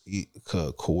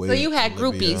Kuwait. So you had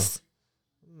Libya. groupies.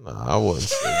 Nah, I wouldn't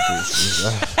say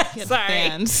groupies. He had Sorry.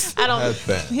 fans. I I don't. had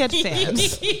fans. He had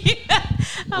fans.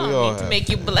 I don't We all mean to have make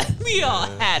you black. We all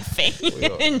had fans. We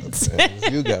all have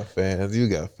fans. You got fans. You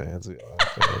got fans. We all have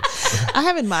fans. I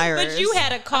have admirers. But you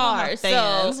had a car, have so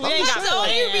fans. We ain't that's got the only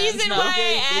fans, reason no. why I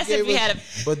They asked if gave you us- had a.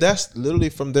 But that's literally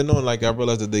from then on. Like I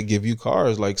realized that they give you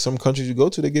cars. Like some countries you go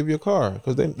to, they give you a car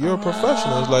because you're a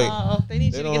professional. It's like Oh, they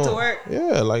need you to get to don't- work.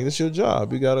 Yeah, like it's your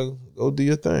job. You gotta go do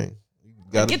your thing. You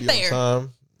gotta Get be there. on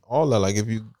time. All that. Like if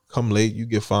you come late, you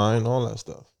get fined. All that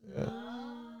stuff. Yeah.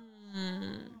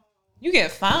 You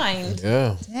get fined.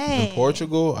 Yeah. Dang. In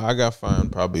Portugal, I got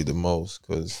fined probably the most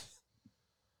because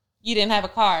You didn't have a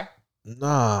car.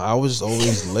 Nah, I was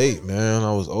always late, man.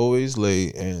 I was always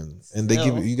late, and they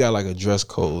give you got like a dress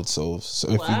code. So if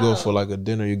you go for like a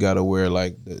dinner, you gotta wear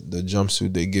like the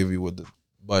jumpsuit they give you with the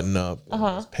button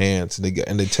up, pants. And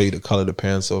they tell you the color of the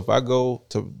pants. So if I go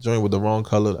to join with the wrong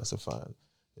color, that's a fine.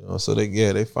 You know, so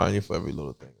they fine you for every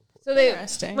little thing. So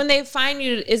when they fine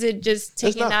you, is it just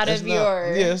taken out of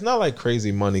your? Yeah, it's not like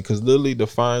crazy money because literally the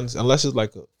fines, unless it's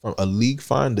like a league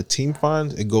fine, the team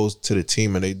fines, it goes to the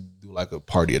team and they do like a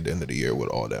party at the end of the year with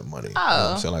all that money. Oh, you know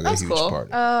what I'm saying? Like that's a huge cool.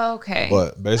 party. Oh, okay.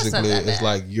 But basically, it's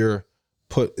like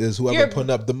whoever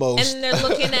putting up the most, and they're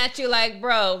looking at you like,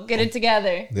 bro, get it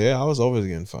together. Yeah, I was always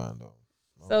getting fined though.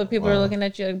 So people are looking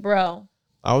at you like, bro.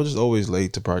 I was just always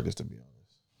late to practice, to be honest.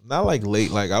 Not like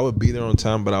late, like I would be there on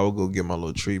time, but I would go get my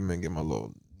little treatment, get my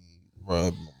little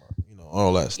rub, you know,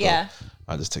 all that stuff. Yeah.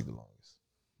 I just take the longest.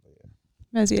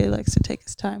 Messier likes to take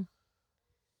his time.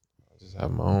 I just have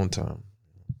my own time.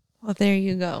 Well, there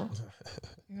you go.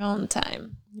 Your own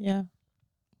time. Yeah.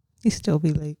 He still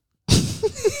be late.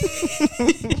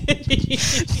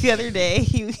 The other day,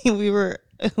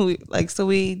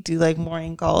 we do like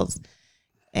morning calls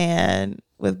and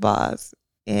with Boz,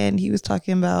 and he was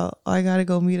talking about, I got to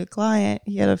go meet a client.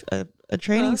 He had a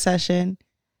training session,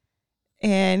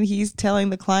 and he's telling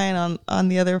the client on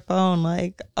the other phone,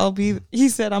 like, he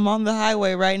said, I'm on the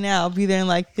highway right now. I'll be there in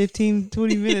like 15,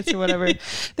 20 minutes or whatever.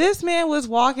 This man was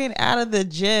walking out of the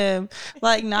gym,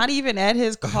 like not even at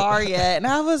his car yet. And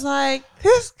I was like,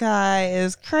 this guy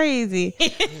is crazy.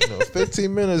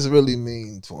 15 minutes really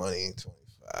mean 20,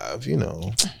 25, you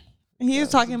know. He was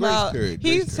talking about,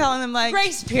 he's telling them like,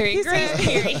 grace period.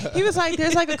 He was like,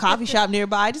 there's like a coffee shop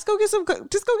nearby. Just go get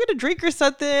a drink or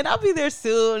something. I'll be there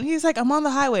soon. He's like, I'm on the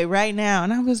highway right now.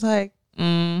 And I was like,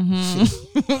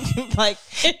 like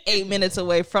 8 minutes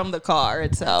away from the car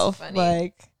itself.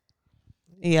 Like,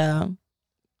 yeah.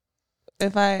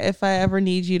 If I ever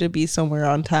need you to be somewhere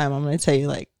on time, I'm going to tell you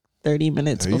like 30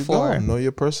 minutes before. Know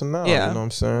your personnel. Yeah. You know what I'm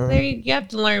saying? You have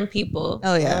to learn people.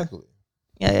 Oh, yeah. Exactly.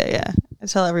 Yeah. I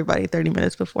tell everybody 30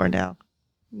 minutes before now.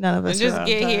 None of us just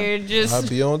get here. I'll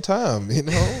be on time, you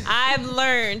know? I've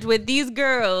learned with these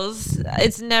girls,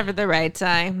 it's never the right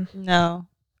time. No.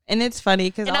 And it's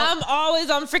funny because I'm always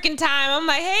on freaking time. I'm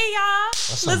like, hey, y'all,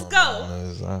 let's go.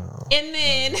 And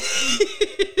then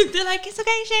they're like, it's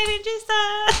okay, Shannon, just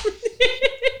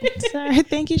sorry,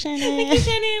 thank you, Shannon. Thank you,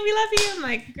 Shannon. We love you. I'm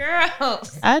like, girl.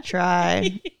 I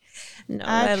try. No,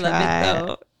 I love it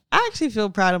though. I actually feel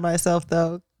proud of myself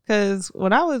though, because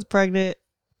when I was pregnant,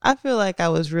 I feel like I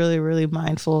was really, really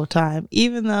mindful of time.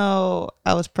 Even though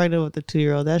I was pregnant with a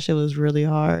 2-year-old, that shit was really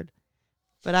hard.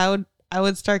 But I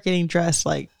would start getting dressed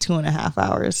like 2.5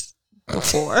 hours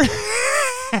before.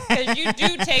 Because you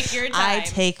do take your time. I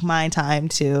take my time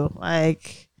too.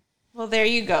 Like, well, there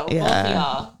you go. Yeah. Both of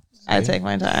y'all. I take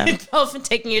my time. Both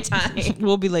taking your time.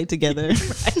 We'll be late together.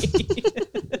 Right.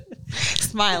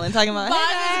 Smiling, talking about,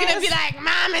 Bob is gonna be like,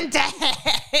 Mom and Dad.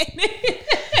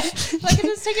 Like,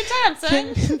 just take your time,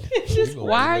 son.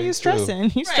 Why are you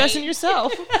stressing? You're stressing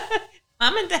yourself.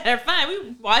 Mom and Dad are fine.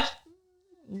 We watch.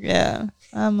 Yeah,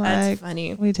 I'm That's like,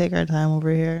 funny. We take our time over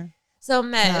here. So,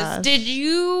 Mez, did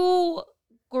you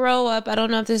grow up? I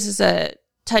don't know if this is a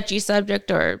touchy subject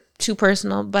or too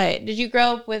personal, but did you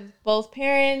grow up with both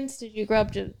parents? Did you grow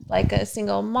up to like a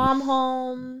single mom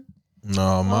home?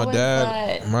 No, my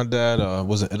dad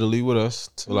was in Italy with us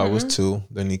till I was 2.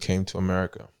 Then he came to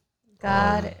America.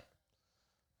 Got it.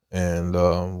 And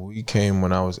we came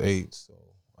when I was 8. So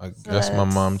I guess my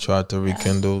mom tried to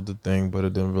rekindle the thing, but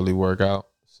it didn't really work out.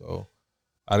 So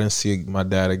I didn't see my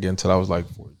dad again till I was like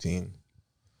 14.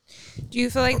 Do you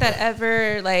feel like that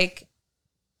ever, like,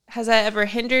 has that ever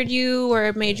hindered you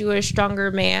or made you a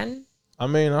stronger man? I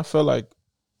mean, I feel like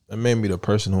it made me the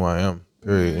person who I am.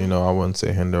 Period. You know, I wouldn't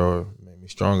say hinder or made me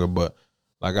stronger, but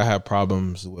like I had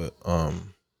problems with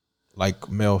like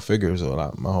male figures a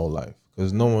lot my whole life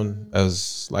because no one I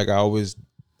always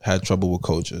had trouble with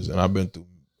coaches, and I've been through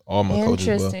all my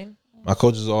coaches. But my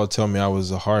coaches all tell me I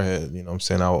was a hardhead. You know what I'm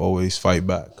saying? I would always fight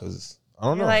back because I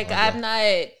don't know. Like, I'm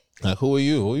not. Like, who are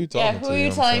you? Who are you talking to? Who are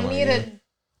you telling me to?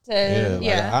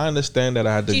 I understand that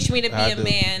I had to teach me to be a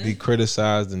man, be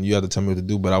criticized, and you had to tell me what to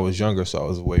do. But I was younger, so I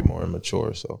was way more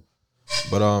immature. So,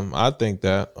 but I think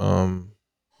that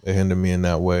it hindered me in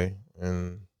that way,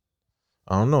 and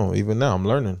I don't know. Even now, I'm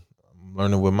learning. I'm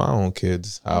learning with my own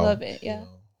kids how I love it. Yeah, you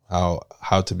know,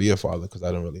 how to be a father because I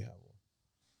didn't really have one.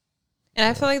 And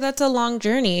I feel like that's a long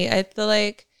journey. I feel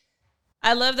like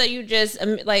I love that you just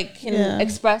can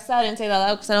express that and say that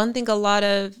out because I don't think a lot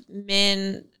of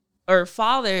men or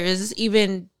fathers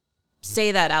even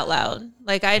say that out loud.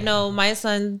 Like I know my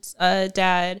son's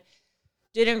dad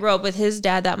didn't grow up with his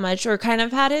dad that much, or kind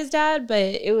of had his dad, but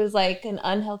it was like an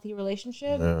unhealthy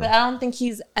relationship. Yeah. But I don't think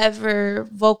he's ever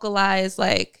vocalized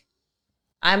like,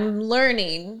 I'm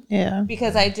learning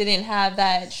because I didn't have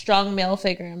that strong male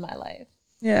figure in my life.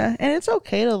 Yeah, and it's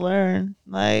okay to learn.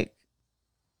 Like,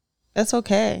 that's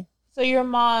okay. So your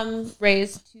mom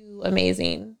raised two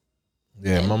amazing.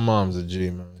 Yeah, my mom's a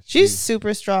G, man. She's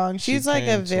super strong. She's like a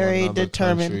came to very another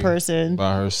determined country person.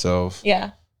 by herself.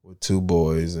 Yeah. With 2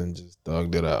 boys and just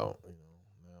thugged it out. You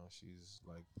know, now she's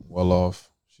like well off.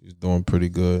 She's doing pretty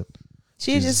good.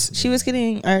 She was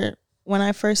getting, or when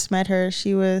I first met her,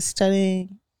 she was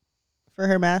studying for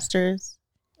her master's.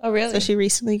 Oh, really? So she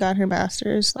recently got her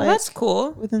master's. Oh, that's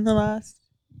cool. Within the last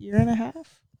year and a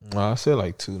half. I say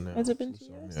like 2 now. Has it been 2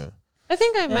 years? Yeah. I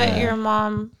think I met your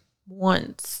mom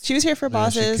once. She was here for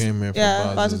Boz's. She came here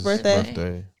for Boz's birthday.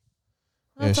 Yeah,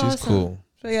 That's she's awesome. cool.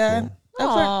 So yeah, Cool.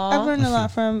 I've learned a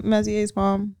lot from Mezier's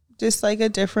mom. Just like a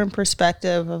different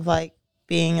perspective of like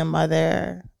being a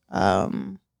mother,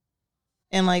 and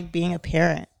like being a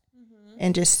parent,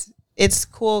 and just it's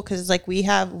cool because like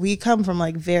we come from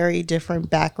like very different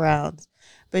backgrounds,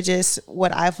 but just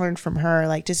what I've learned from her,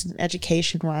 like just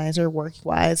education wise or work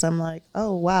wise, I'm like,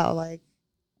 oh wow, like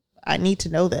I need to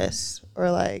know this,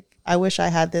 or like I wish I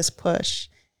had this push.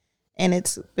 And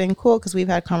it's been cool because we've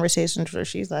had conversations where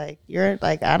she's like, you're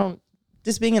like,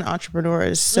 just being an entrepreneur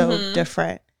is so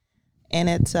different. And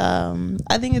it's,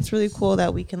 I think it's really cool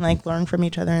that we can like learn from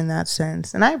each other in that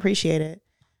sense. And I appreciate it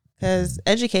because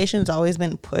education's always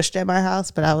been pushed at my house,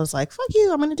 but I was like, fuck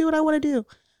you, I'm going to do what I want to do.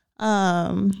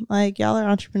 Like y'all are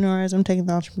entrepreneurs. I'm taking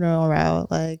the entrepreneurial route.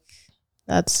 Like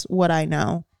that's what I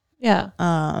know. Yeah.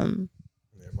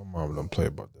 My mom don't play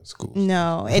about that school.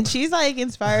 No, and she's like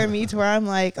inspired me to where I'm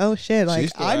like, oh shit, like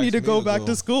I need to go back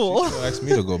to school. She asked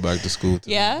me to go back to school.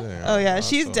 Yeah? Oh yeah,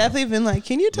 she's definitely been like,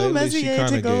 can you tell Messier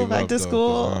to go back to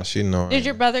school? She know. Did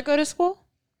your brother go to school?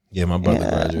 Yeah, my brother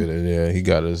graduated. Yeah, he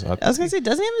got his. I was gonna say,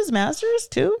 doesn't he have his master's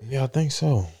too? Yeah, I think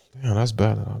so. Damn, that's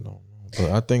bad that I don't know,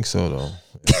 but I think so though.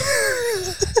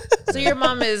 So your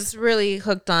mom is really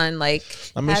hooked on like.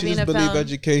 I mean, she just believe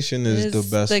education is the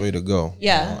best way to go.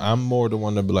 Yeah, you know? I'm more the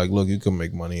one to be like, look, you can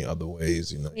make money other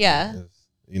ways. You know. Yeah.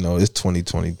 It's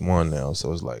 2021 now,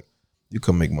 so it's like you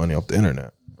can make money off the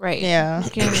internet. Right. Yeah. You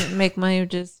can make money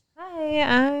just. Hi,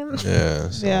 I'm. Yeah.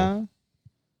 So, yeah.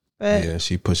 But yeah,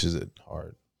 she pushes it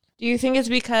hard. Do you think it's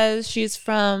because she's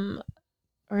from,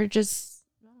 or just?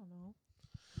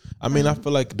 I mean, I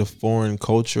feel like the foreign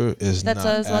culture is That's not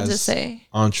what I was about to as say.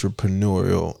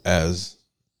 entrepreneurial as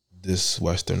this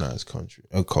westernized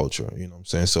culture. You know what I'm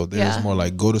saying? So there's more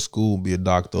like go to school, be a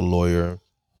doctor, lawyer.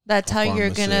 That's how you're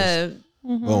gonna.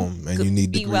 Boom, and you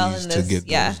need be degrees well in to this, get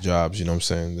those jobs. You know what I'm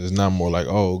saying? There's not more like,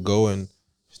 oh, go and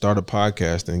start a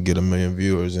podcast and get 1 million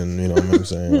viewers, and you know what I'm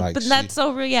saying? Like, But that's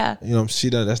so real. Yeah. You know,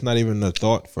 that's not even a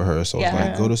thought for her. So it's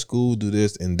like, go to school, do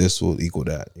this, and this will equal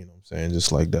that. You know what I'm saying?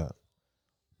 Just like that.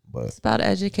 But It's about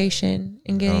education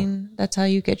and getting. That's how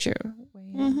you get your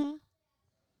way in.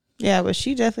 yeah, but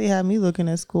she definitely had me looking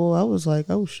at school. I was like,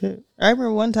 oh shit. I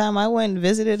remember one time I went and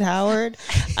visited Howard.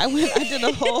 I did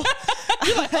a whole.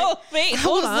 Oh wait,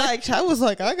 hold on. I was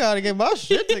like, I gotta get my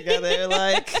shit together.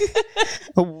 Like,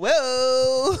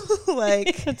 whoa,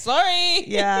 like, Sorry.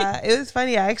 yeah, it was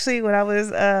funny actually. When I was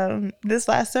this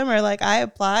last summer, like, I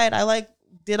applied.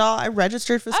 I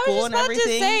registered for school and everything. I was about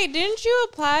to say, didn't you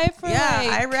apply for? Yeah,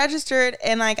 like, I registered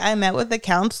and like I met with the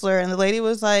counselor and the lady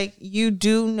was like, you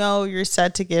do know you're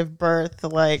set to give birth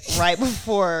like right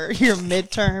before your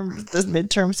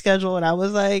midterm schedule. And I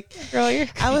was like, girl,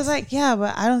 I was like, yeah,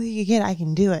 but I don't think you get it. I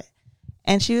can do it.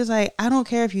 And she was like, I don't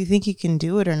care if you think you can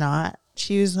do it or not.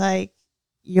 She was like,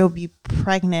 you'll be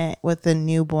pregnant with a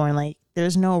newborn. Like,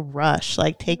 there's no rush.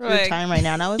 Like, take your time right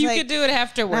now. And I was you like, could do it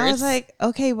afterwards. and I was like,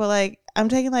 okay, but like, I'm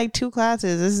taking like 2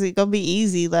 classes. This is gonna be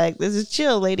easy. Like, this is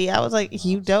chill, lady. I was like,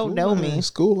 you don't know me.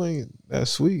 School ain't that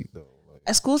sweet though.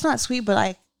 Like, School's not sweet, but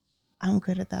like, I'm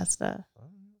good at that stuff.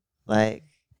 Like,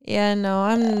 yeah, no,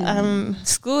 I'm.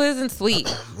 School isn't sweet.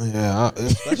 yeah,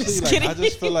 especially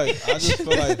like, I just feel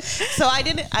like. So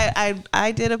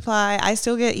I did apply. I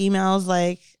still get emails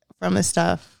like from the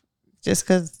stuff just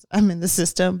because I'm in the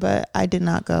system, but I did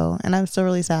not go, and I'm still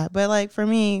really sad. But like for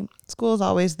me, school's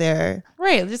always there,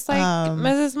 Right? Just like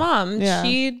Mrs. Mom, yeah.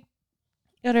 she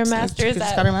got her master's. She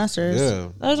just got her master's. Yeah,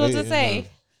 I was about to say.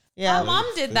 Yeah, My mom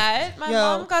did that. My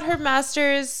mom got her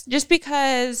master's just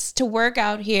because to work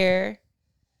out here,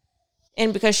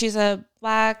 and because she's a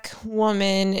Black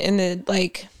woman in the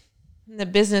like in the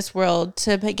business world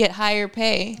to get higher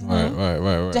pay.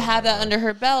 Right. To have that under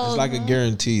her belt. It's like a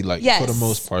guarantee, like for the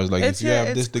most part. It's like if you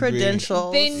have this degree,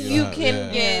 credentials. Then you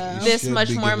can get this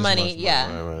much more money.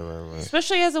 Right.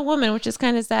 Especially as a woman, which is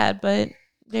kind of sad, but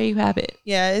there you have it.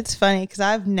 Yeah, it's funny because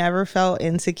I've never felt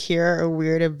insecure or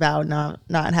weird about not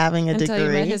having a Until degree.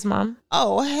 you met his mom.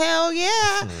 Oh, hell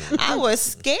yeah. I was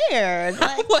scared.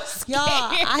 Like, y'all,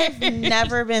 I've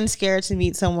never been scared to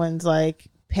meet someone's like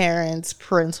parents'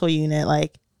 parental unit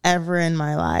like ever in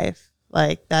my life.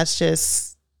 Like that's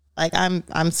just like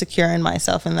I'm secure in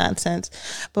myself in that sense.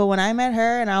 But when I met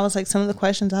her and I was like some of the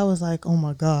questions, I was like, oh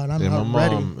my God, I'm not my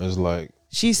ready. mom is like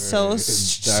she's so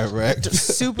direct,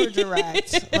 super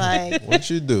direct. Like what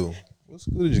you do? What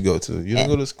school did you go to? You didn't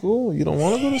go to school? You don't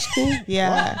want to go to school?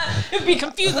 Yeah. Be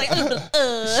confused like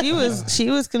She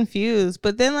was confused.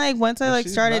 But then like once I like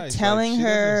started telling like,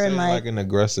 her and like an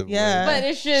aggressive way. But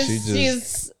it's just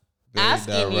she's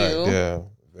asking you. Yeah.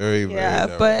 Very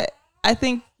direct. But I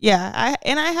think I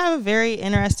have a very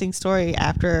interesting story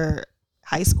after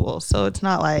high school. So it's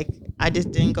not like I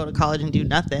just didn't go to college and do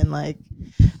nothing. Like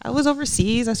I was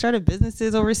overseas. I started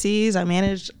businesses overseas.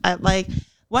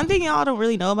 One thing y'all don't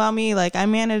really know about me, like I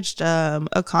managed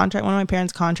a contract, one of my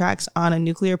parents' contracts on a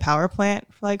nuclear power plant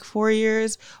for like 4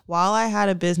 years while I had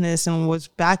a business and was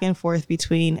back and forth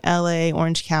between LA,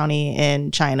 Orange County,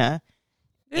 and China.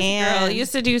 This girl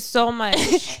used to do so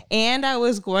much. And I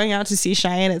was going out to see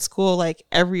Cheyenne at school like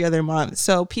every other month.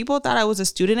 So people thought I was a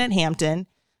student at Hampton.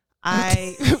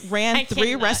 I ran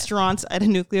 3 restaurants at a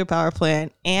nuclear power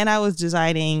plant, and I was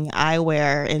designing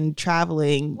eyewear and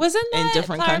traveling in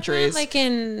different countries. Like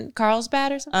in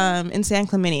Carlsbad or something? In San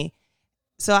Clemente.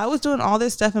 So I was doing all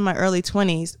this stuff in my early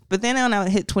 20s, but then when I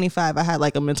hit 25, I had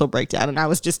like a mental breakdown and I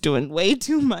was just doing way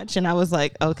too much. And I was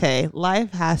like, okay,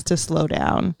 life has to slow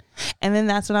down. And then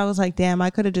that's when I was like, damn, I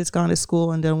could have just gone to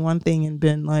school and done one thing and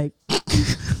been like,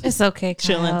 it's okay,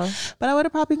 chilling. Kyle. But I would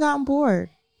have probably gotten bored,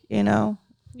 you know?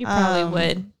 You probably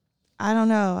would. I don't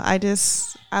know.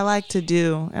 I like to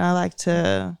do, and I like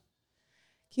to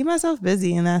keep myself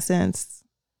busy in that sense.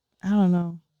 I don't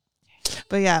know.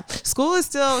 But yeah, school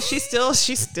is she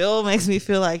still makes me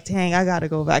feel like, dang, I got to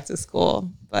go back to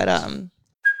school. But,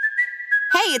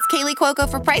 Hey, it's Kaylee Cuoco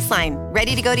for Priceline.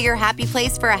 Ready to go to your happy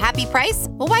place for a happy price?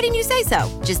 Well, why didn't you say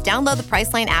so? Just download the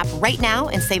Priceline app right now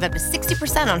and save up to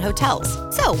 60% on hotels.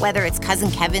 So whether it's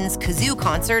Cousin Kevin's Kazoo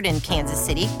Concert in Kansas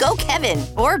City, go Kevin,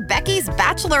 or Becky's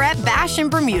Bachelorette Bash in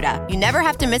Bermuda, you never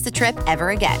have to miss a trip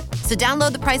ever again. So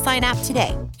download the Priceline app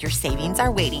today. Your savings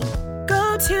are waiting.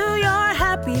 Go to your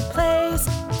happy place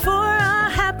for a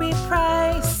happy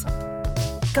price.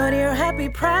 Go to your happy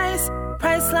price,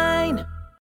 Priceline.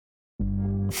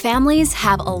 Families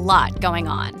have a lot going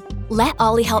on. Let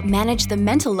Ollie help manage the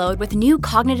mental load with new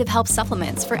cognitive health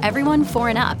supplements for everyone 4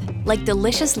 and up, like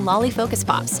delicious Lolly Focus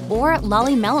Pops or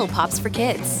Lolly Mellow Pops for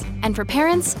kids. And for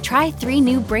parents, try 3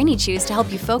 new Brainy Chews to help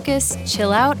you focus,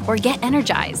 chill out, or get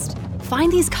energized.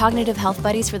 Find these cognitive health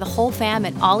buddies for the whole fam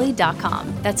at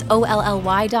ollie.com. That's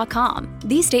OLLY.com.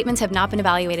 These statements have not been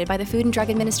evaluated by the Food and Drug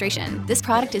Administration. This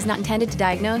product is not intended to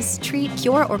diagnose, treat,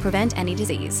 cure, or prevent any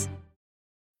disease.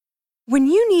 When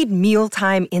you need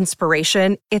mealtime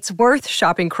inspiration, it's worth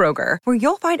shopping Kroger, where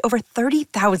you'll find over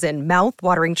 30,000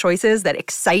 mouth-watering choices that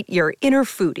excite your inner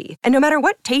foodie. And no matter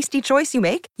what tasty choice you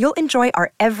make, you'll enjoy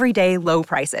our everyday low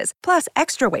prices, plus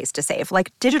extra ways to save,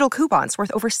 like digital coupons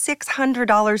worth over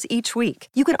 $600 each week.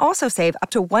 You can also save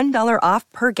up to $1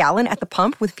 off per gallon at the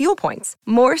pump with fuel points.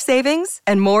 More savings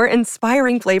and more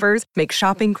inspiring flavors make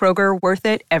shopping Kroger worth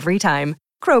it every time.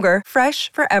 Kroger,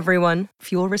 fresh for everyone.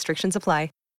 Fuel restrictions apply.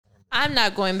 I'm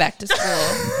not going back to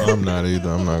school. I'm not either.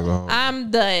 I'm not going. I'm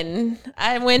done.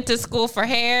 I went to school for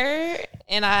hair,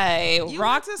 and I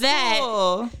rocked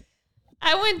that.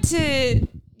 I went to,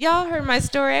 y'all heard my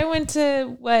story. I went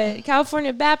to,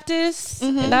 California Baptist,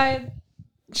 and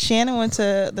Shannon went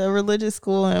to the religious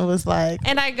school and was like.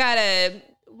 And I got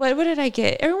what did I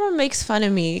get? Everyone makes fun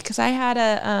of me because I had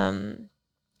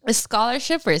a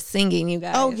scholarship for singing, you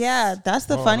guys. Oh yeah, that's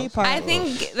the funny part. I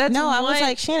think that's I was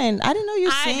like, Shannon, I didn't know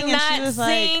you sing, and she was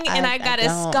sing, like, and I got a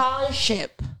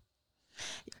scholarship.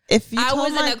 If you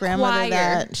told my grandmother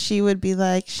that, she would be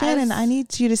like, Shannon, I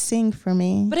need you to sing for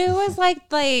me. But it was like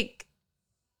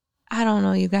I don't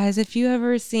know, you guys. If you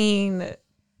ever seen,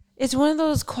 it's one of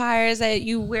those choirs that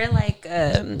you wear like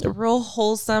a real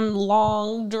wholesome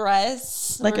long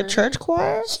dress, like a church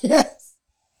choir. Yes.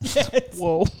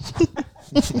 Whoa.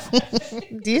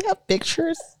 Do you have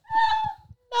pictures?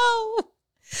 No.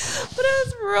 But it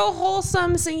was real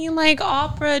wholesome, singing like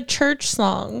opera church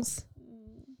songs.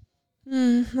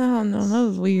 I don't know. That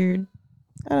was weird.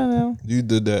 I don't know. You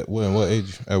did that when? What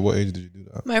age? At what age did you do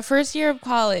that? My first year of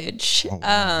college. Oh,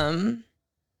 wow.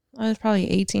 I was probably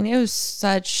 18. It was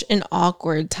such an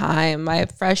awkward time. My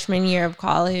freshman year of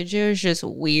college, it was just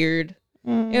weird.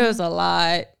 It was a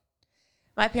lot.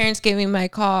 My parents gave me my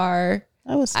car.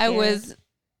 I was scared.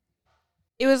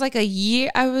 It was like a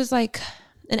year. I was like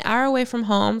an hour away from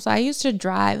home. So I used to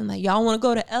drive and like, y'all want to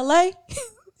go to LA?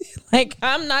 Like,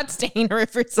 I'm not staying in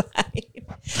Riverside.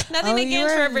 Nothing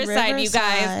against Riverside, you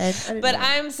guys. But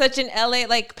I'm such an LA,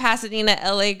 like Pasadena,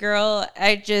 LA girl.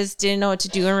 I just didn't know what to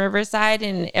do in Riverside.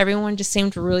 And everyone just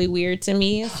seemed really weird to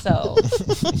me. So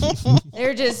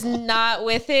they're just not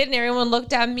with it. And everyone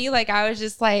looked at me like I was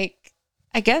just like,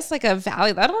 I guess like a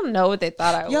valley. I don't know what they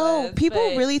thought I was. Yo, people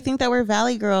really think that we're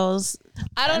valley girls.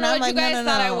 I don't know what you guys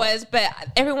thought I was, but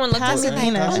everyone looked at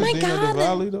me like, oh my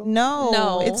God.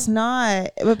 No, it's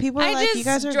not. But people are like, you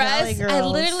guys are valley girls. I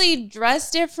literally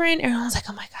dressed different. Everyone was like,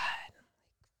 oh my God.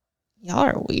 Y'all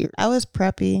are weird. I was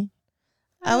preppy.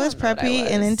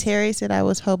 And then Terry said I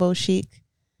was hobo chic.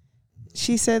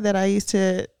 She said that I used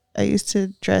to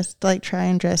dress like, try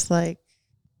and dress like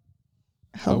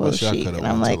hobo chic. And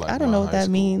I'm like, I don't know what that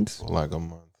means. For like a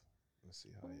month. Let's see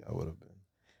how y'all would have been.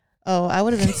 Oh, I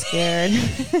would have been scared.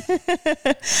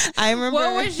 I remember.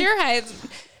 What was your high?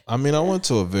 I mean, I went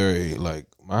to a very like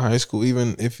my high school.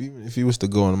 Even if you was to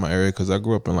go into my area, because I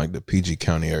grew up in like the PG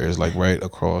County areas, like right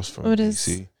across from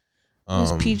DC.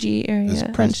 It's PG area. It's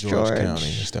Prince George County.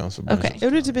 It's down from okay.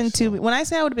 It would have been too. When I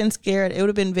say I would have been scared, it would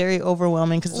have been very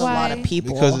overwhelming because there's a lot of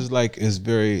people. Because it's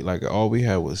very like all we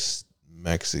had was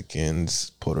Mexicans,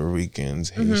 Puerto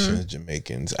Ricans, Haitians,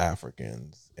 Jamaicans,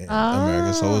 Africans, and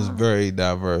Americans. So it's very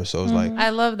diverse. So it's like I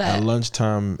love that. At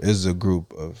lunchtime is a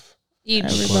group of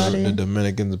everybody. The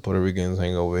Dominicans, the Puerto Ricans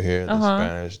hang over here. The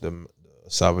Spanish, the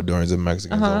Salvadorians, and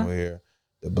Mexicans over here.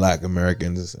 The Black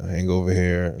Americans hang over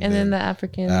here, and then the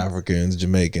Africans,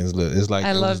 Jamaicans. It's like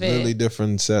I love it. Literally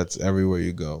different sets everywhere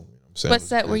you go. You know what I'm saying? What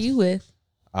set were you with?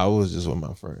 I was just with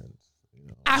my friends.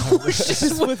 I was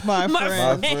just with my friends.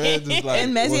 My friends is like,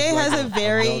 and Messier has a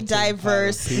very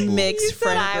diverse mixed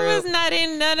friend group. I was not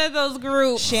in none of those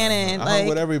groups. Shannon, I like hung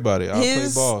with everybody. I play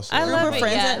ball. So I love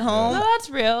friends at home. No, that's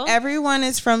real. Everyone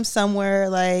is from somewhere.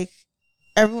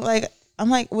 I'm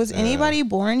like, was anybody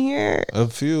born here? A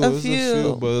few,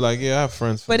 but like, yeah, I have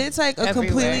friends. But it's like a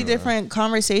completely different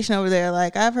conversation over there.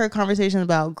 Like, I've heard conversations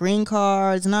about green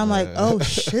cards, and I'm like, oh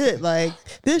shit, like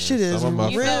this shit is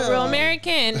real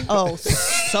American. Oh,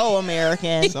 so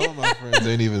American. Some of my friends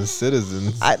ain't even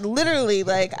citizens. I literally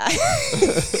like.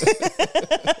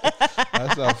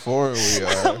 That's how foreign we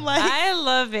are. Like, I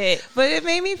love it, but it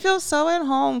made me feel so at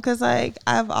home because like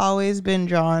I've always been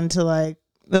drawn to like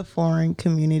the foreign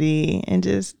community and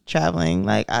just traveling.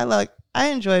 Like I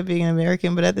enjoy being an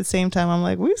American, but at the same time I'm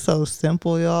like, we're so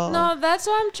simple, y'all. No, that's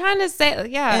what I'm trying to say.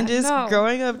 Yeah. And just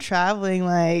growing up traveling,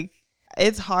 like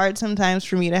it's hard sometimes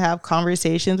for me to have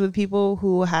conversations with people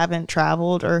who haven't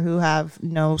traveled or who have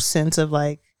no sense of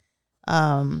like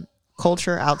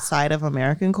culture outside of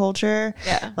American culture.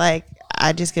 Yeah. Like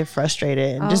I just get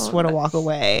frustrated and just want to walk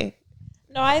away.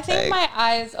 No, I think my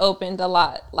eyes opened a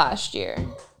lot last year.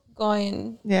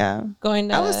 Going to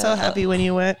I was so happy when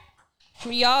you went.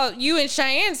 You and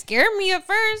Cheyenne scared me at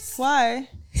first. Why?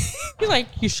 You're like,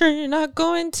 you sure you're not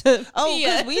going to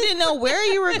because we didn't know where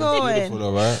you were going.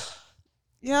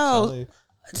 Yo,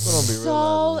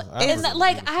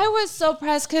 I was so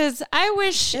pressed because I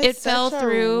wish it fell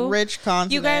through. Rich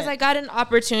continent. You guys, I got an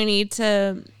opportunity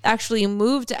to actually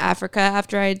move to Africa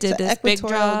after I did this big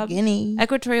job.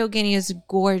 Equatorial Guinea is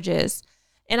gorgeous,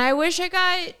 and I wish I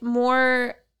got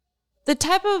more. The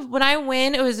type of when I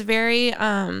went, it was very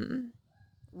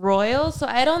royal, so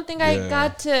I don't think I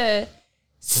got to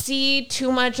see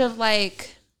too much of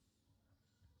like.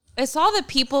 I saw the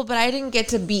people, but I didn't get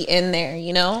to be in there.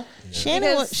 You know,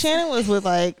 Shannon was with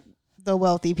like the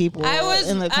wealthy people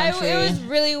in the country. It was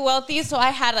really wealthy, so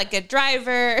I had like a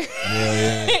driver.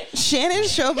 Shannon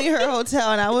showed me her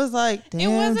hotel, and I was like, damn, it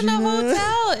wasn't a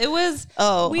hotel. It was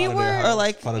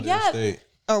estate.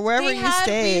 Or wherever you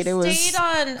stayed, it was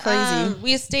crazy.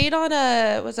 We stayed on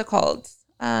what's it called?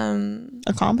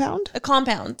 A compound? A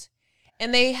compound.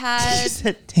 And they had... She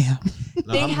said, damn.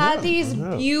 They had these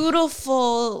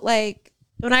beautiful, like,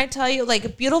 when I tell you,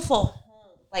 like, beautiful,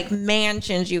 like,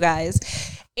 mansions, you guys.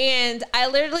 And I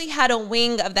literally had a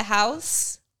wing of the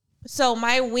house. So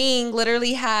my wing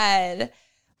literally had...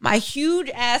 my huge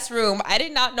ass room. I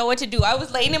did not know what to do. I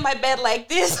was laying in my bed like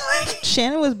this.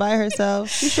 Shannon was by herself.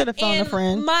 She should have found a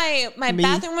friend. My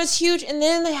bathroom was huge, and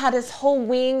then they had this whole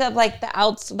wing of like the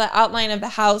outline of the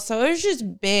house. So it was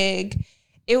just big.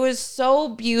 It was so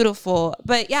beautiful.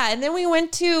 But yeah, and then we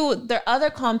went to their other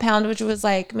compound, which was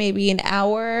like maybe an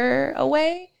hour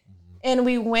away. And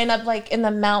we went up like in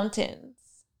the mountains.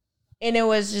 And it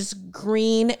was just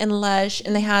green and lush.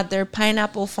 And they had their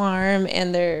pineapple farm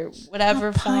and their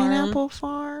whatever pineapple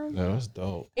farm. Yeah, that's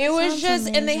dope. It was Sounds just,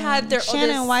 amazing. and they had their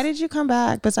Shannon, why did you come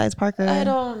back besides Parker? I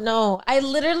don't know. I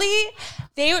literally,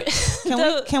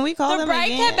 Can we call the them bride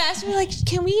again? kept asking me like,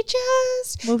 can we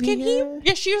just Move can here? he?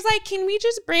 Yeah, she was like, can we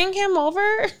just bring him over?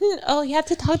 Oh, you have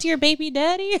to talk to your baby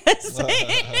daddy. I'm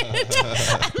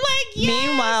like, yeah.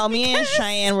 Meanwhile, me and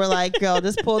Cheyenne were like, girl,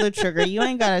 just pull the trigger. You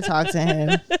ain't gotta talk to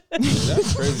him.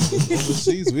 That's crazy.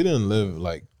 Overseas, we didn't live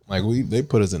like they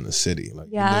put us in the city. Like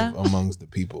Yeah. you live amongst the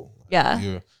people. Like,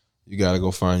 Yeah. you gotta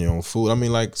go find your own food. I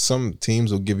mean, like some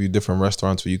teams will give you different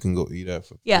restaurants where you can go eat at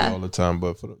for free all the time,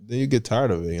 but then you get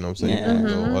tired of it. You know what I'm saying? Yeah. You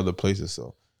gotta go other places.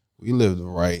 So we lived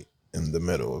right in the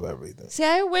middle of everything. See,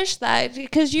 I wish that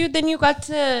because you got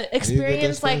to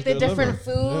experience like the their different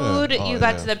living. food. Yeah. Oh, you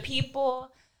got yeah. to the people.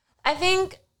 I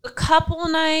think a couple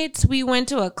nights we went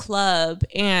to a club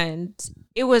and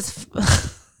it was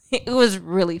it was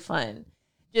really fun.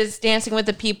 Just dancing with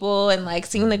the people and like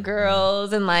seeing the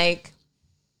girls and like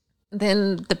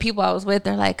then the people I was with,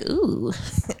 they're like, "Ooh,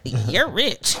 you're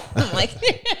rich." I'm like,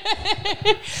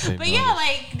 but yeah,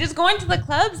 like just going to the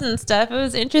clubs and stuff. It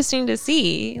was interesting to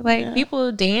see like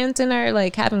people dance and are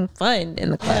like having fun in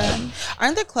the club. Yeah.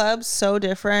 Aren't the clubs so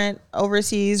different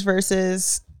overseas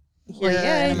versus here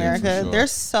in America? Yeah, for sure. They're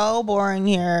so boring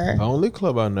here. The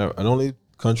only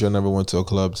country I never went to a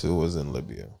club to was in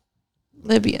Libya.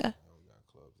 Libya,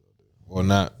 Or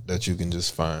not that you can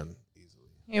just find.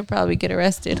 you'll probably get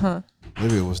arrested, huh?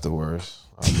 Libya was the worst.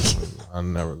 I'll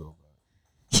never go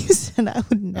back. You said I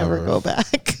would never go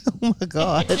back. Oh my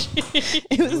god,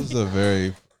 It was a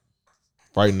very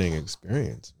frightening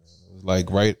experience. Man. It was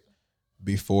like right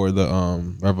before the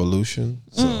revolution.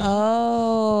 So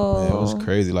Oh, yeah, it was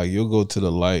crazy. Like you'll go to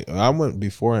the light. I went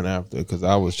before and after because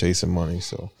I was chasing money.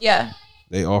 So yeah.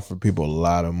 they offered people a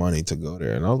lot of money to go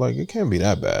there, and I was like, it can't be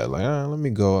that bad. Like, let me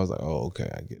go. I was like, oh, okay,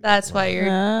 I get it. That's why you're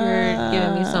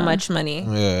giving me so much money.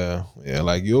 Yeah.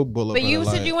 Like you'll pull up. But in you the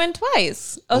said light. you went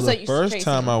twice. Oh, Well, so the you first chasing.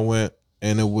 time I went,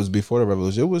 and it was before the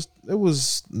revolution. It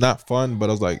was not fun, but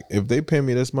I was like, if they pay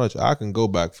me this much, I can go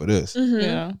back for this.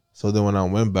 Yeah, So then when I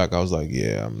went back, I was like,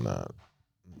 yeah, I'm not.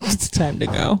 it's time to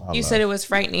go. You said it was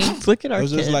frightening. Look at It our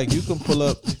was kid. just like you can pull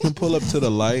up to the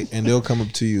light, and they'll come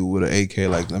up to you with an AK.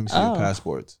 Like, let me see your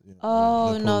passports. You know,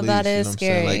 Oh, the no, that police, is what I'm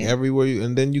saying? scary. Like everywhere,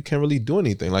 and then you can't really do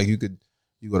anything. Like you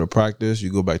go to practice,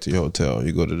 you go back to your hotel.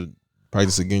 You go to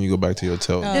practice again, you go back to your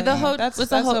hotel. Did the That's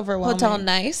hotel overwhelming.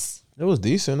 nice? It was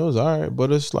decent. It was all right,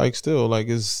 but it's like still like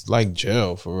it's like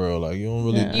jail for real. Like you don't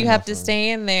really. Yeah. do You have to nothing. stay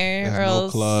in there, There's or no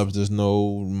else. clubs. There's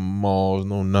no malls.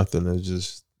 No nothing. It's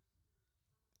just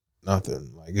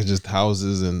nothing. Like it's just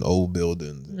houses and old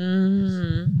buildings.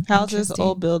 Houses, Interesting.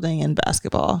 old building, and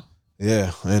basketball.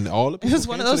 Yeah, and all the It people was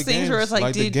one of came to those the things where games. it's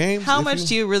like, the dude, games, how if much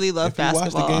do you really love if you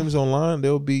basketball? watch the games online,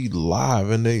 they'll be live,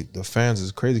 and the fans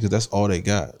is crazy because that's all they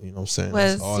got. You know what I'm saying?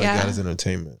 That's all they got is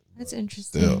entertainment. That's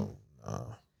interesting. Still,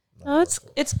 No,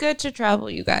 it's good to travel,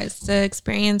 you guys, to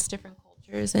experience different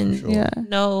cultures and Sure.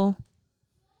 know,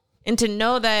 and to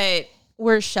know that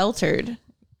we're sheltered,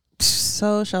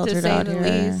 So to sheltered say out the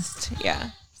here. least.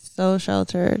 Yeah. So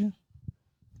sheltered.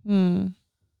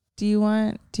 Do you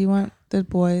want the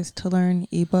boys to learn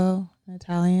Igbo,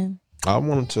 Italian? I want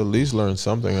them to at least learn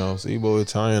something else. Igbo,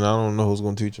 Italian. I don't know who's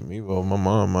gonna teach them Igbo. My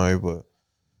mom might, but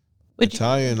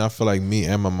Italian, I feel like me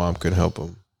and my mom could help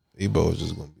them. Igbo is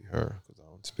just gonna be her because I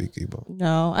don't speak Igbo.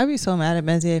 No, I'd be so mad at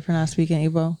Mezier for not speaking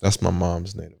Igbo. That's my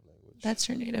mom's native language. That's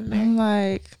her native I'm American.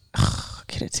 like,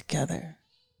 get it together.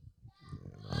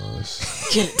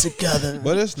 Get it together.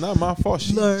 But it's not my fault.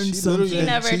 She Learn something. literally She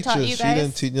never didn't teach taught us. you She guys?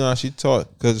 didn't teach. No, she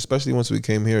taught because especially once we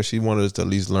came here, she wanted us to at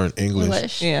least learn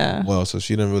English. Yeah. Well, so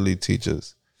she didn't really teach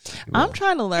us. I'm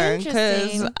trying to learn because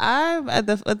Interesting. I'm at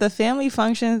the family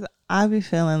functions. I be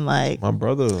feeling like My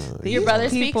brother, Your brother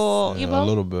speaks people. yeah, Igbo? a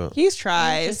little bit. He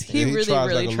tries. He Yeah, he really, tries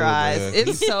really like a little tries. bit,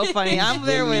 yeah. It's so funny. I'm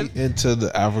there Really with into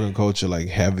the African culture like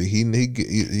heavy.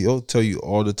 He'll tell you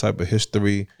all the type of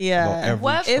history. Yeah. about every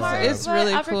What tribe. part? It's What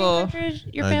really African cool. country is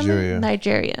your Nigeria. family?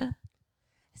 Nigeria.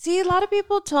 See, a lot of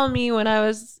people told me when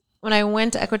I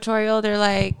went to Equatorial, they're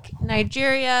like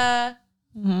Nigeria.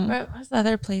 What's the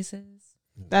other places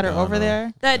that are over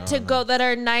there. that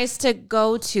are nice to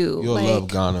go to? You'll like love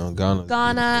Ghana.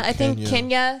 Ghana. I think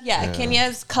Kenya. Yeah,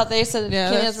 Kenya's they said Yeah,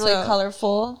 Kenya's that's really so-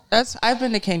 colorful. I've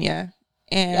been to Kenya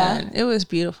and it was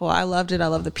beautiful. I loved it. I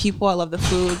love the people. I love the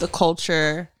food, the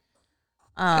culture.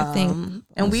 I think.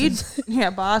 And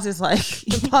Boz is like,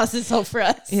 Boz is so for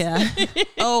us. yeah.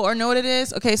 Oh, or know what it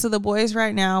is? Okay, so the boys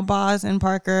right now, Boz and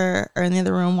Parker are in the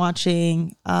other room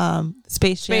watching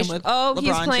Space Jam with LeBron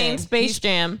he's playing James. Space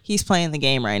Jam. He's playing the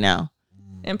game right now.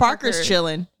 And Parker's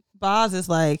chilling. Boz is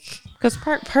like, because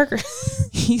Parker, Parker's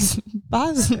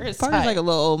like a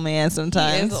little old man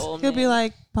sometimes. He is an old He'll be man.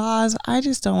 like, Boz, I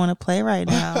just don't want to play right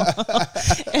now.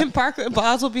 And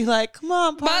Boz will be like, come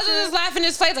on, Parker. Boz is just laughing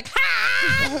his face like,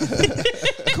 ha!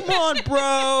 Come on,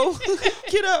 bro.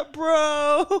 Get up,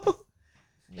 bro.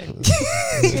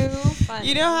 Too funny.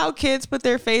 You know how kids put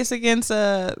their face against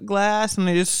a glass and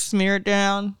they just smear it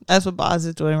down? That's what Boz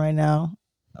is doing right now.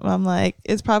 I'm like,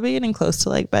 it's probably getting close to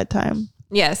like bedtime.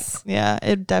 Yes. Yeah,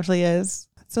 it definitely is.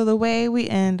 So the way we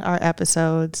end our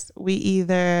episodes, we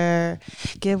either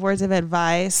give words of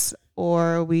advice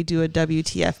or we do a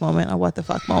WTF moment, a what the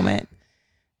fuck moment.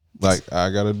 Like, I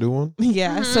gotta do one?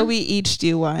 Yeah, so we each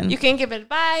do one. You can give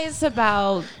advice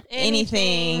about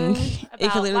anything.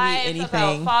 It could literally life, be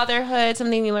anything. About fatherhood,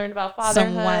 something you learned about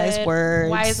fatherhood. Some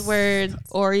wise words.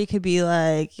 Or you could be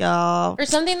like, y'all. Or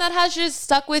something that has just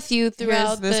stuck with you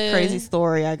throughout Here's this crazy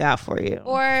story I got for you.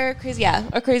 Or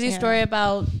a crazy story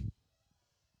about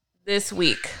this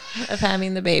week of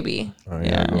having the baby.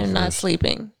 And not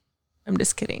sleeping. I'm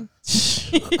just kidding.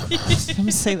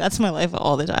 I'm saying that's my life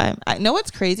all the time. I know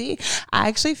what's crazy. I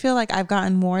actually feel like I've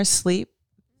gotten more sleep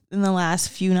in the last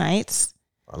few nights.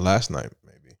 Last night,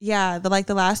 maybe. Yeah, the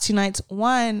last 2 nights.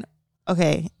 One,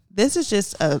 okay, this is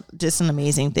just an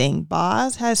amazing thing.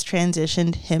 Boz has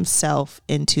transitioned himself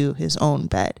into his own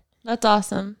bed. That's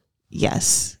awesome.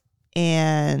 Yes,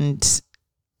 and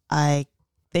I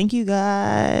thank you,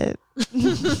 God.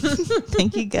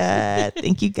 Thank you, God.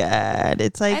 Thank you, God.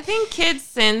 It's like I think kids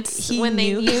sense when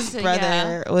they knew need his to,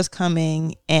 brother was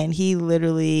coming, and he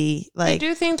literally they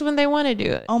do things when they want to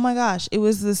do it. Oh my gosh, it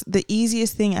was the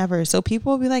easiest thing ever. So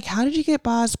people will be like, "How did you get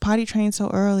Boz potty trained so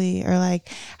early?" Or like,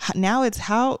 "Now it's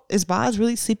how is Boz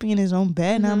really sleeping in his own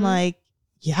bed?" And I'm like,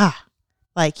 "Yeah,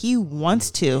 like he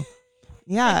wants to."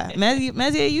 Yeah,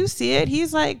 Mezia, you see it.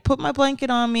 He's like, "Put my blanket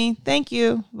on me, thank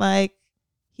you." Like.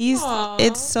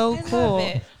 It's so cool.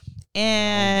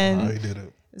 And he did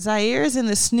it. Zaire's in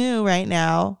the snoo right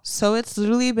now. So it's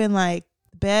literally been like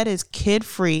bed is kid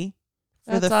free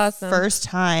for That's the awesome. first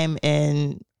time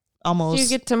in almost You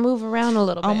get to move around a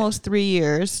little bit. almost 3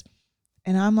 years.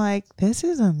 And I'm like, this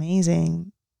is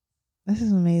amazing. This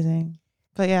is amazing.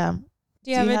 But yeah.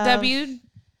 Do you have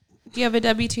a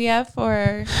WTF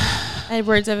or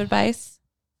words of advice?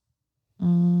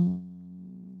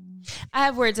 I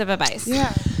have words of advice.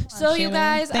 Yeah. So you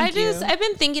guys, I've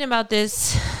been thinking about this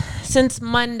since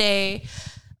Monday.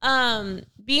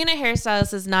 Being a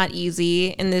hairstylist is not easy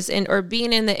in this or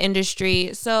being in the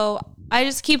industry. So I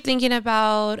just keep thinking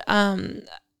about a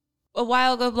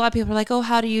while ago, a lot of people are like, "Oh,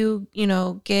 how do you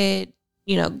get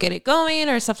it going?"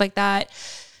 or stuff like that.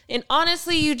 And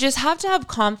honestly, you just have to have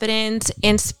confidence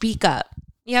and speak up.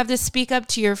 You have to speak up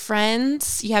to your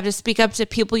friends. You have to speak up to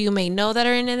people you may know that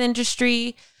are in the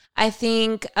industry. I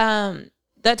think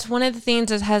that's one of the things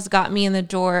that has got me in the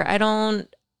door.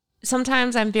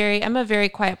 Sometimes I'm a very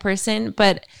quiet person,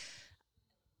 but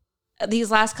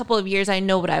these last couple of years, I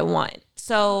know what I want.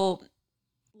 So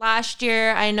last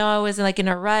year, I know I was in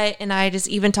a rut, and I just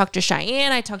even talked to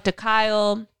Cheyenne. I talked to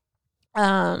Kyle.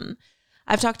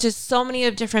 I've talked to so many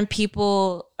of different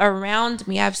people around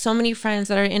me. I have so many friends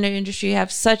that are in the industry. I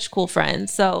have such cool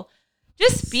friends. So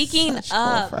just speaking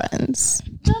up. Cool friends.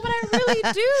 No, but I really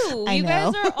do. I you know.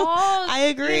 guys are all. I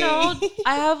agree.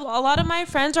 I have a lot of my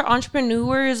friends are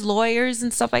entrepreneurs, lawyers,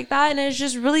 and stuff like that, and it's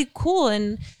just really cool.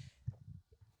 And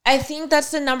I think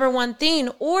that's the number one thing.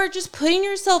 Or just putting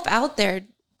yourself out there,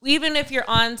 even if you're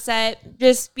on set.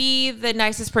 Just be the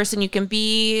nicest person you can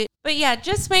be. But yeah,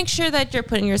 just make sure that you're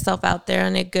putting yourself out there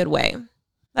in a good way.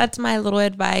 That's my little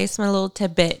advice, my little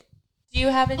tidbit. Do you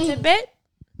have a tidbit?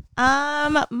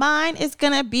 Mine is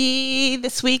gonna be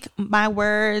this week. My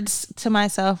words to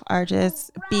myself are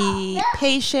just be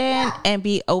patient and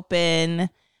be open.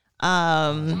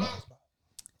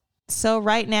 So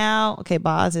right now, okay,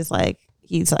 Boz is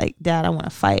he's like, "Dad, I want to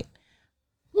fight."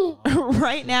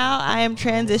 Right now, I am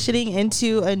transitioning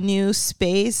into a new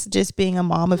space, just being a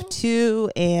mom of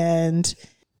 2,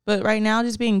 but right now,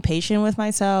 just being patient with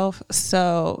myself.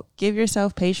 So give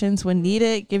yourself patience when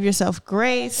needed. Give yourself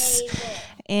grace.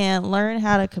 And learn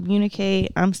how to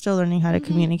communicate. I'm still learning how to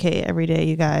communicate every day,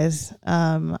 you guys.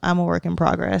 I'm a work in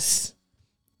progress.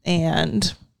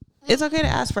 And it's okay to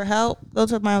ask for help.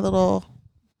 Those are my little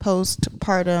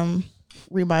postpartum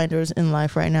reminders in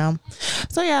life right now.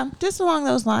 So yeah, just along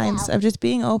those lines of just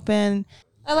being open.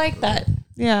 I like that.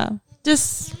 Yeah.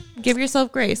 Just give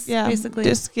yourself grace. Yeah, basically.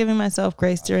 just giving myself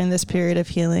grace during this period of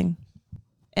healing.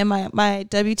 And my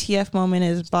WTF moment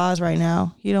is Boz right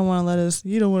now. You don't want to let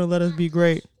us be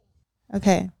great.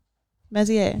 Okay,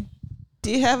 Mezier,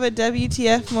 do you have a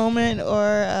WTF moment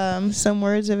or some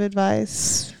words of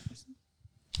advice?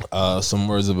 Some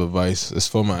words of advice. It's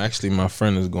for my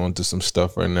friend is going through some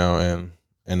stuff right now,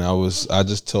 and I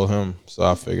just told him, so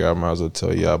I figure I might as well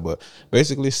tell y'all. But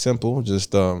basically, simple.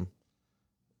 Just don't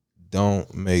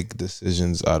make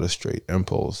decisions out of straight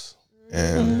impulse.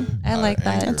 And I like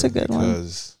that. That's a good one.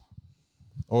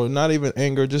 Or not even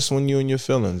anger, just when you and your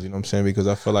feelings. You know what I'm saying? Because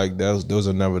I feel like those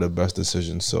are never the best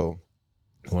decisions. So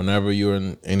whenever you're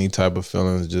in any type of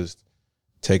feelings, just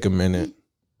take a minute,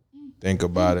 think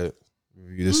about it,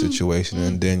 review the situation,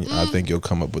 and then I think you'll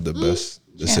come up with the best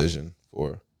decision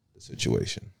for the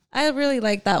situation. I really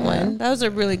like that one. That was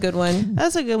a really good one.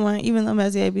 That's a good one. Even though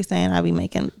Mezier be saying I be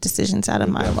making decisions out of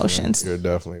my emotions. You're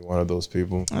definitely one of those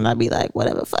people. And I'd be like,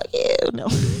 whatever, fuck you. No.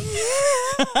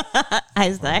 I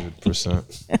was like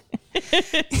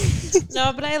 100%.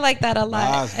 No, but I like that a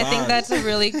lot. I think that's a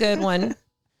really good one.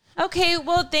 Okay,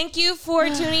 well, thank you for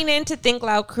tuning in to Think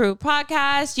Loud Crew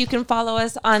podcast. You can follow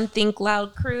us on Think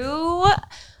Loud Crew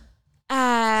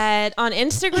on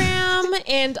Instagram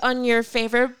and on your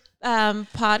favorite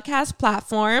podcast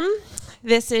platform.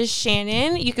 This is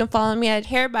Shannon. You can follow me at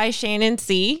Hair by Shannon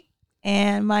C.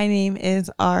 And my name is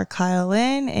R. Kyle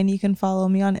Lynn, and you can follow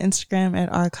me on Instagram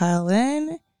at R. Kyle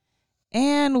Lynn.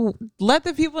 And let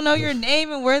the people know your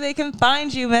name and where they can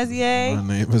find you, Mezier.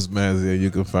 My name is Mezier. You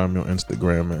can find me on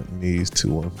Instagram at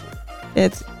Neez214.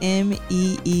 It's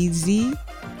MEEZ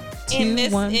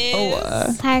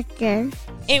 214. Parker.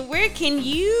 And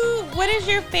what is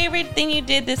your favorite thing you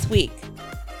did this week?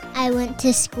 I went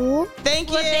to school. Thank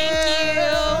you.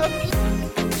 Thank you.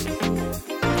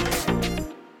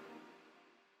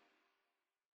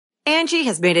 Angie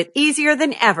has made it easier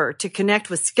than ever to connect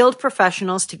with skilled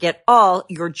professionals to get all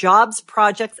your jobs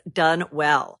projects done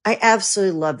well. I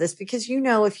absolutely love this because,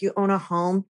 if you own a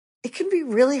home, it can be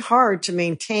really hard to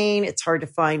maintain. It's hard to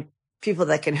find people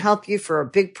that can help you for a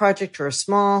big project or a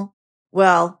small.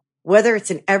 Well, whether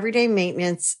it's in everyday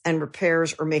maintenance and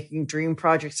repairs or making dream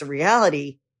projects a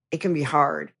reality, it can be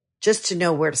hard just to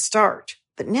know where to start.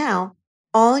 But now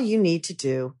all you need to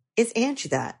do is Angie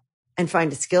that and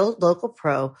find a skilled local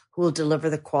pro who will deliver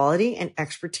the quality and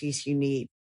expertise you need.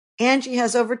 Angie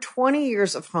has over 20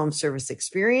 years of home service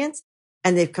experience,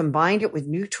 and they've combined it with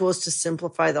new tools to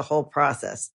simplify the whole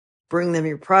process. Bring them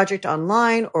your project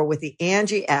online or with the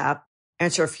Angie app,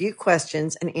 answer a few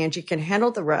questions, and Angie can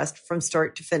handle the rest from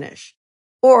start to finish.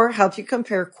 Or help you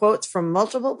compare quotes from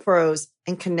multiple pros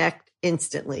and connect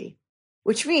instantly,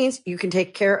 which means you can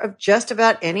take care of just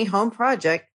about any home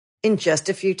project in just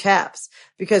a few taps.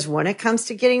 Because when it comes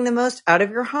to getting the most out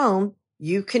of your home,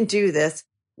 you can do this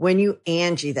when you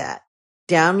Angie that.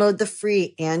 Download the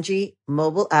free Angie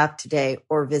mobile app today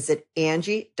or visit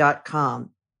Angie.com.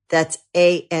 That's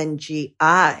ANGI.com.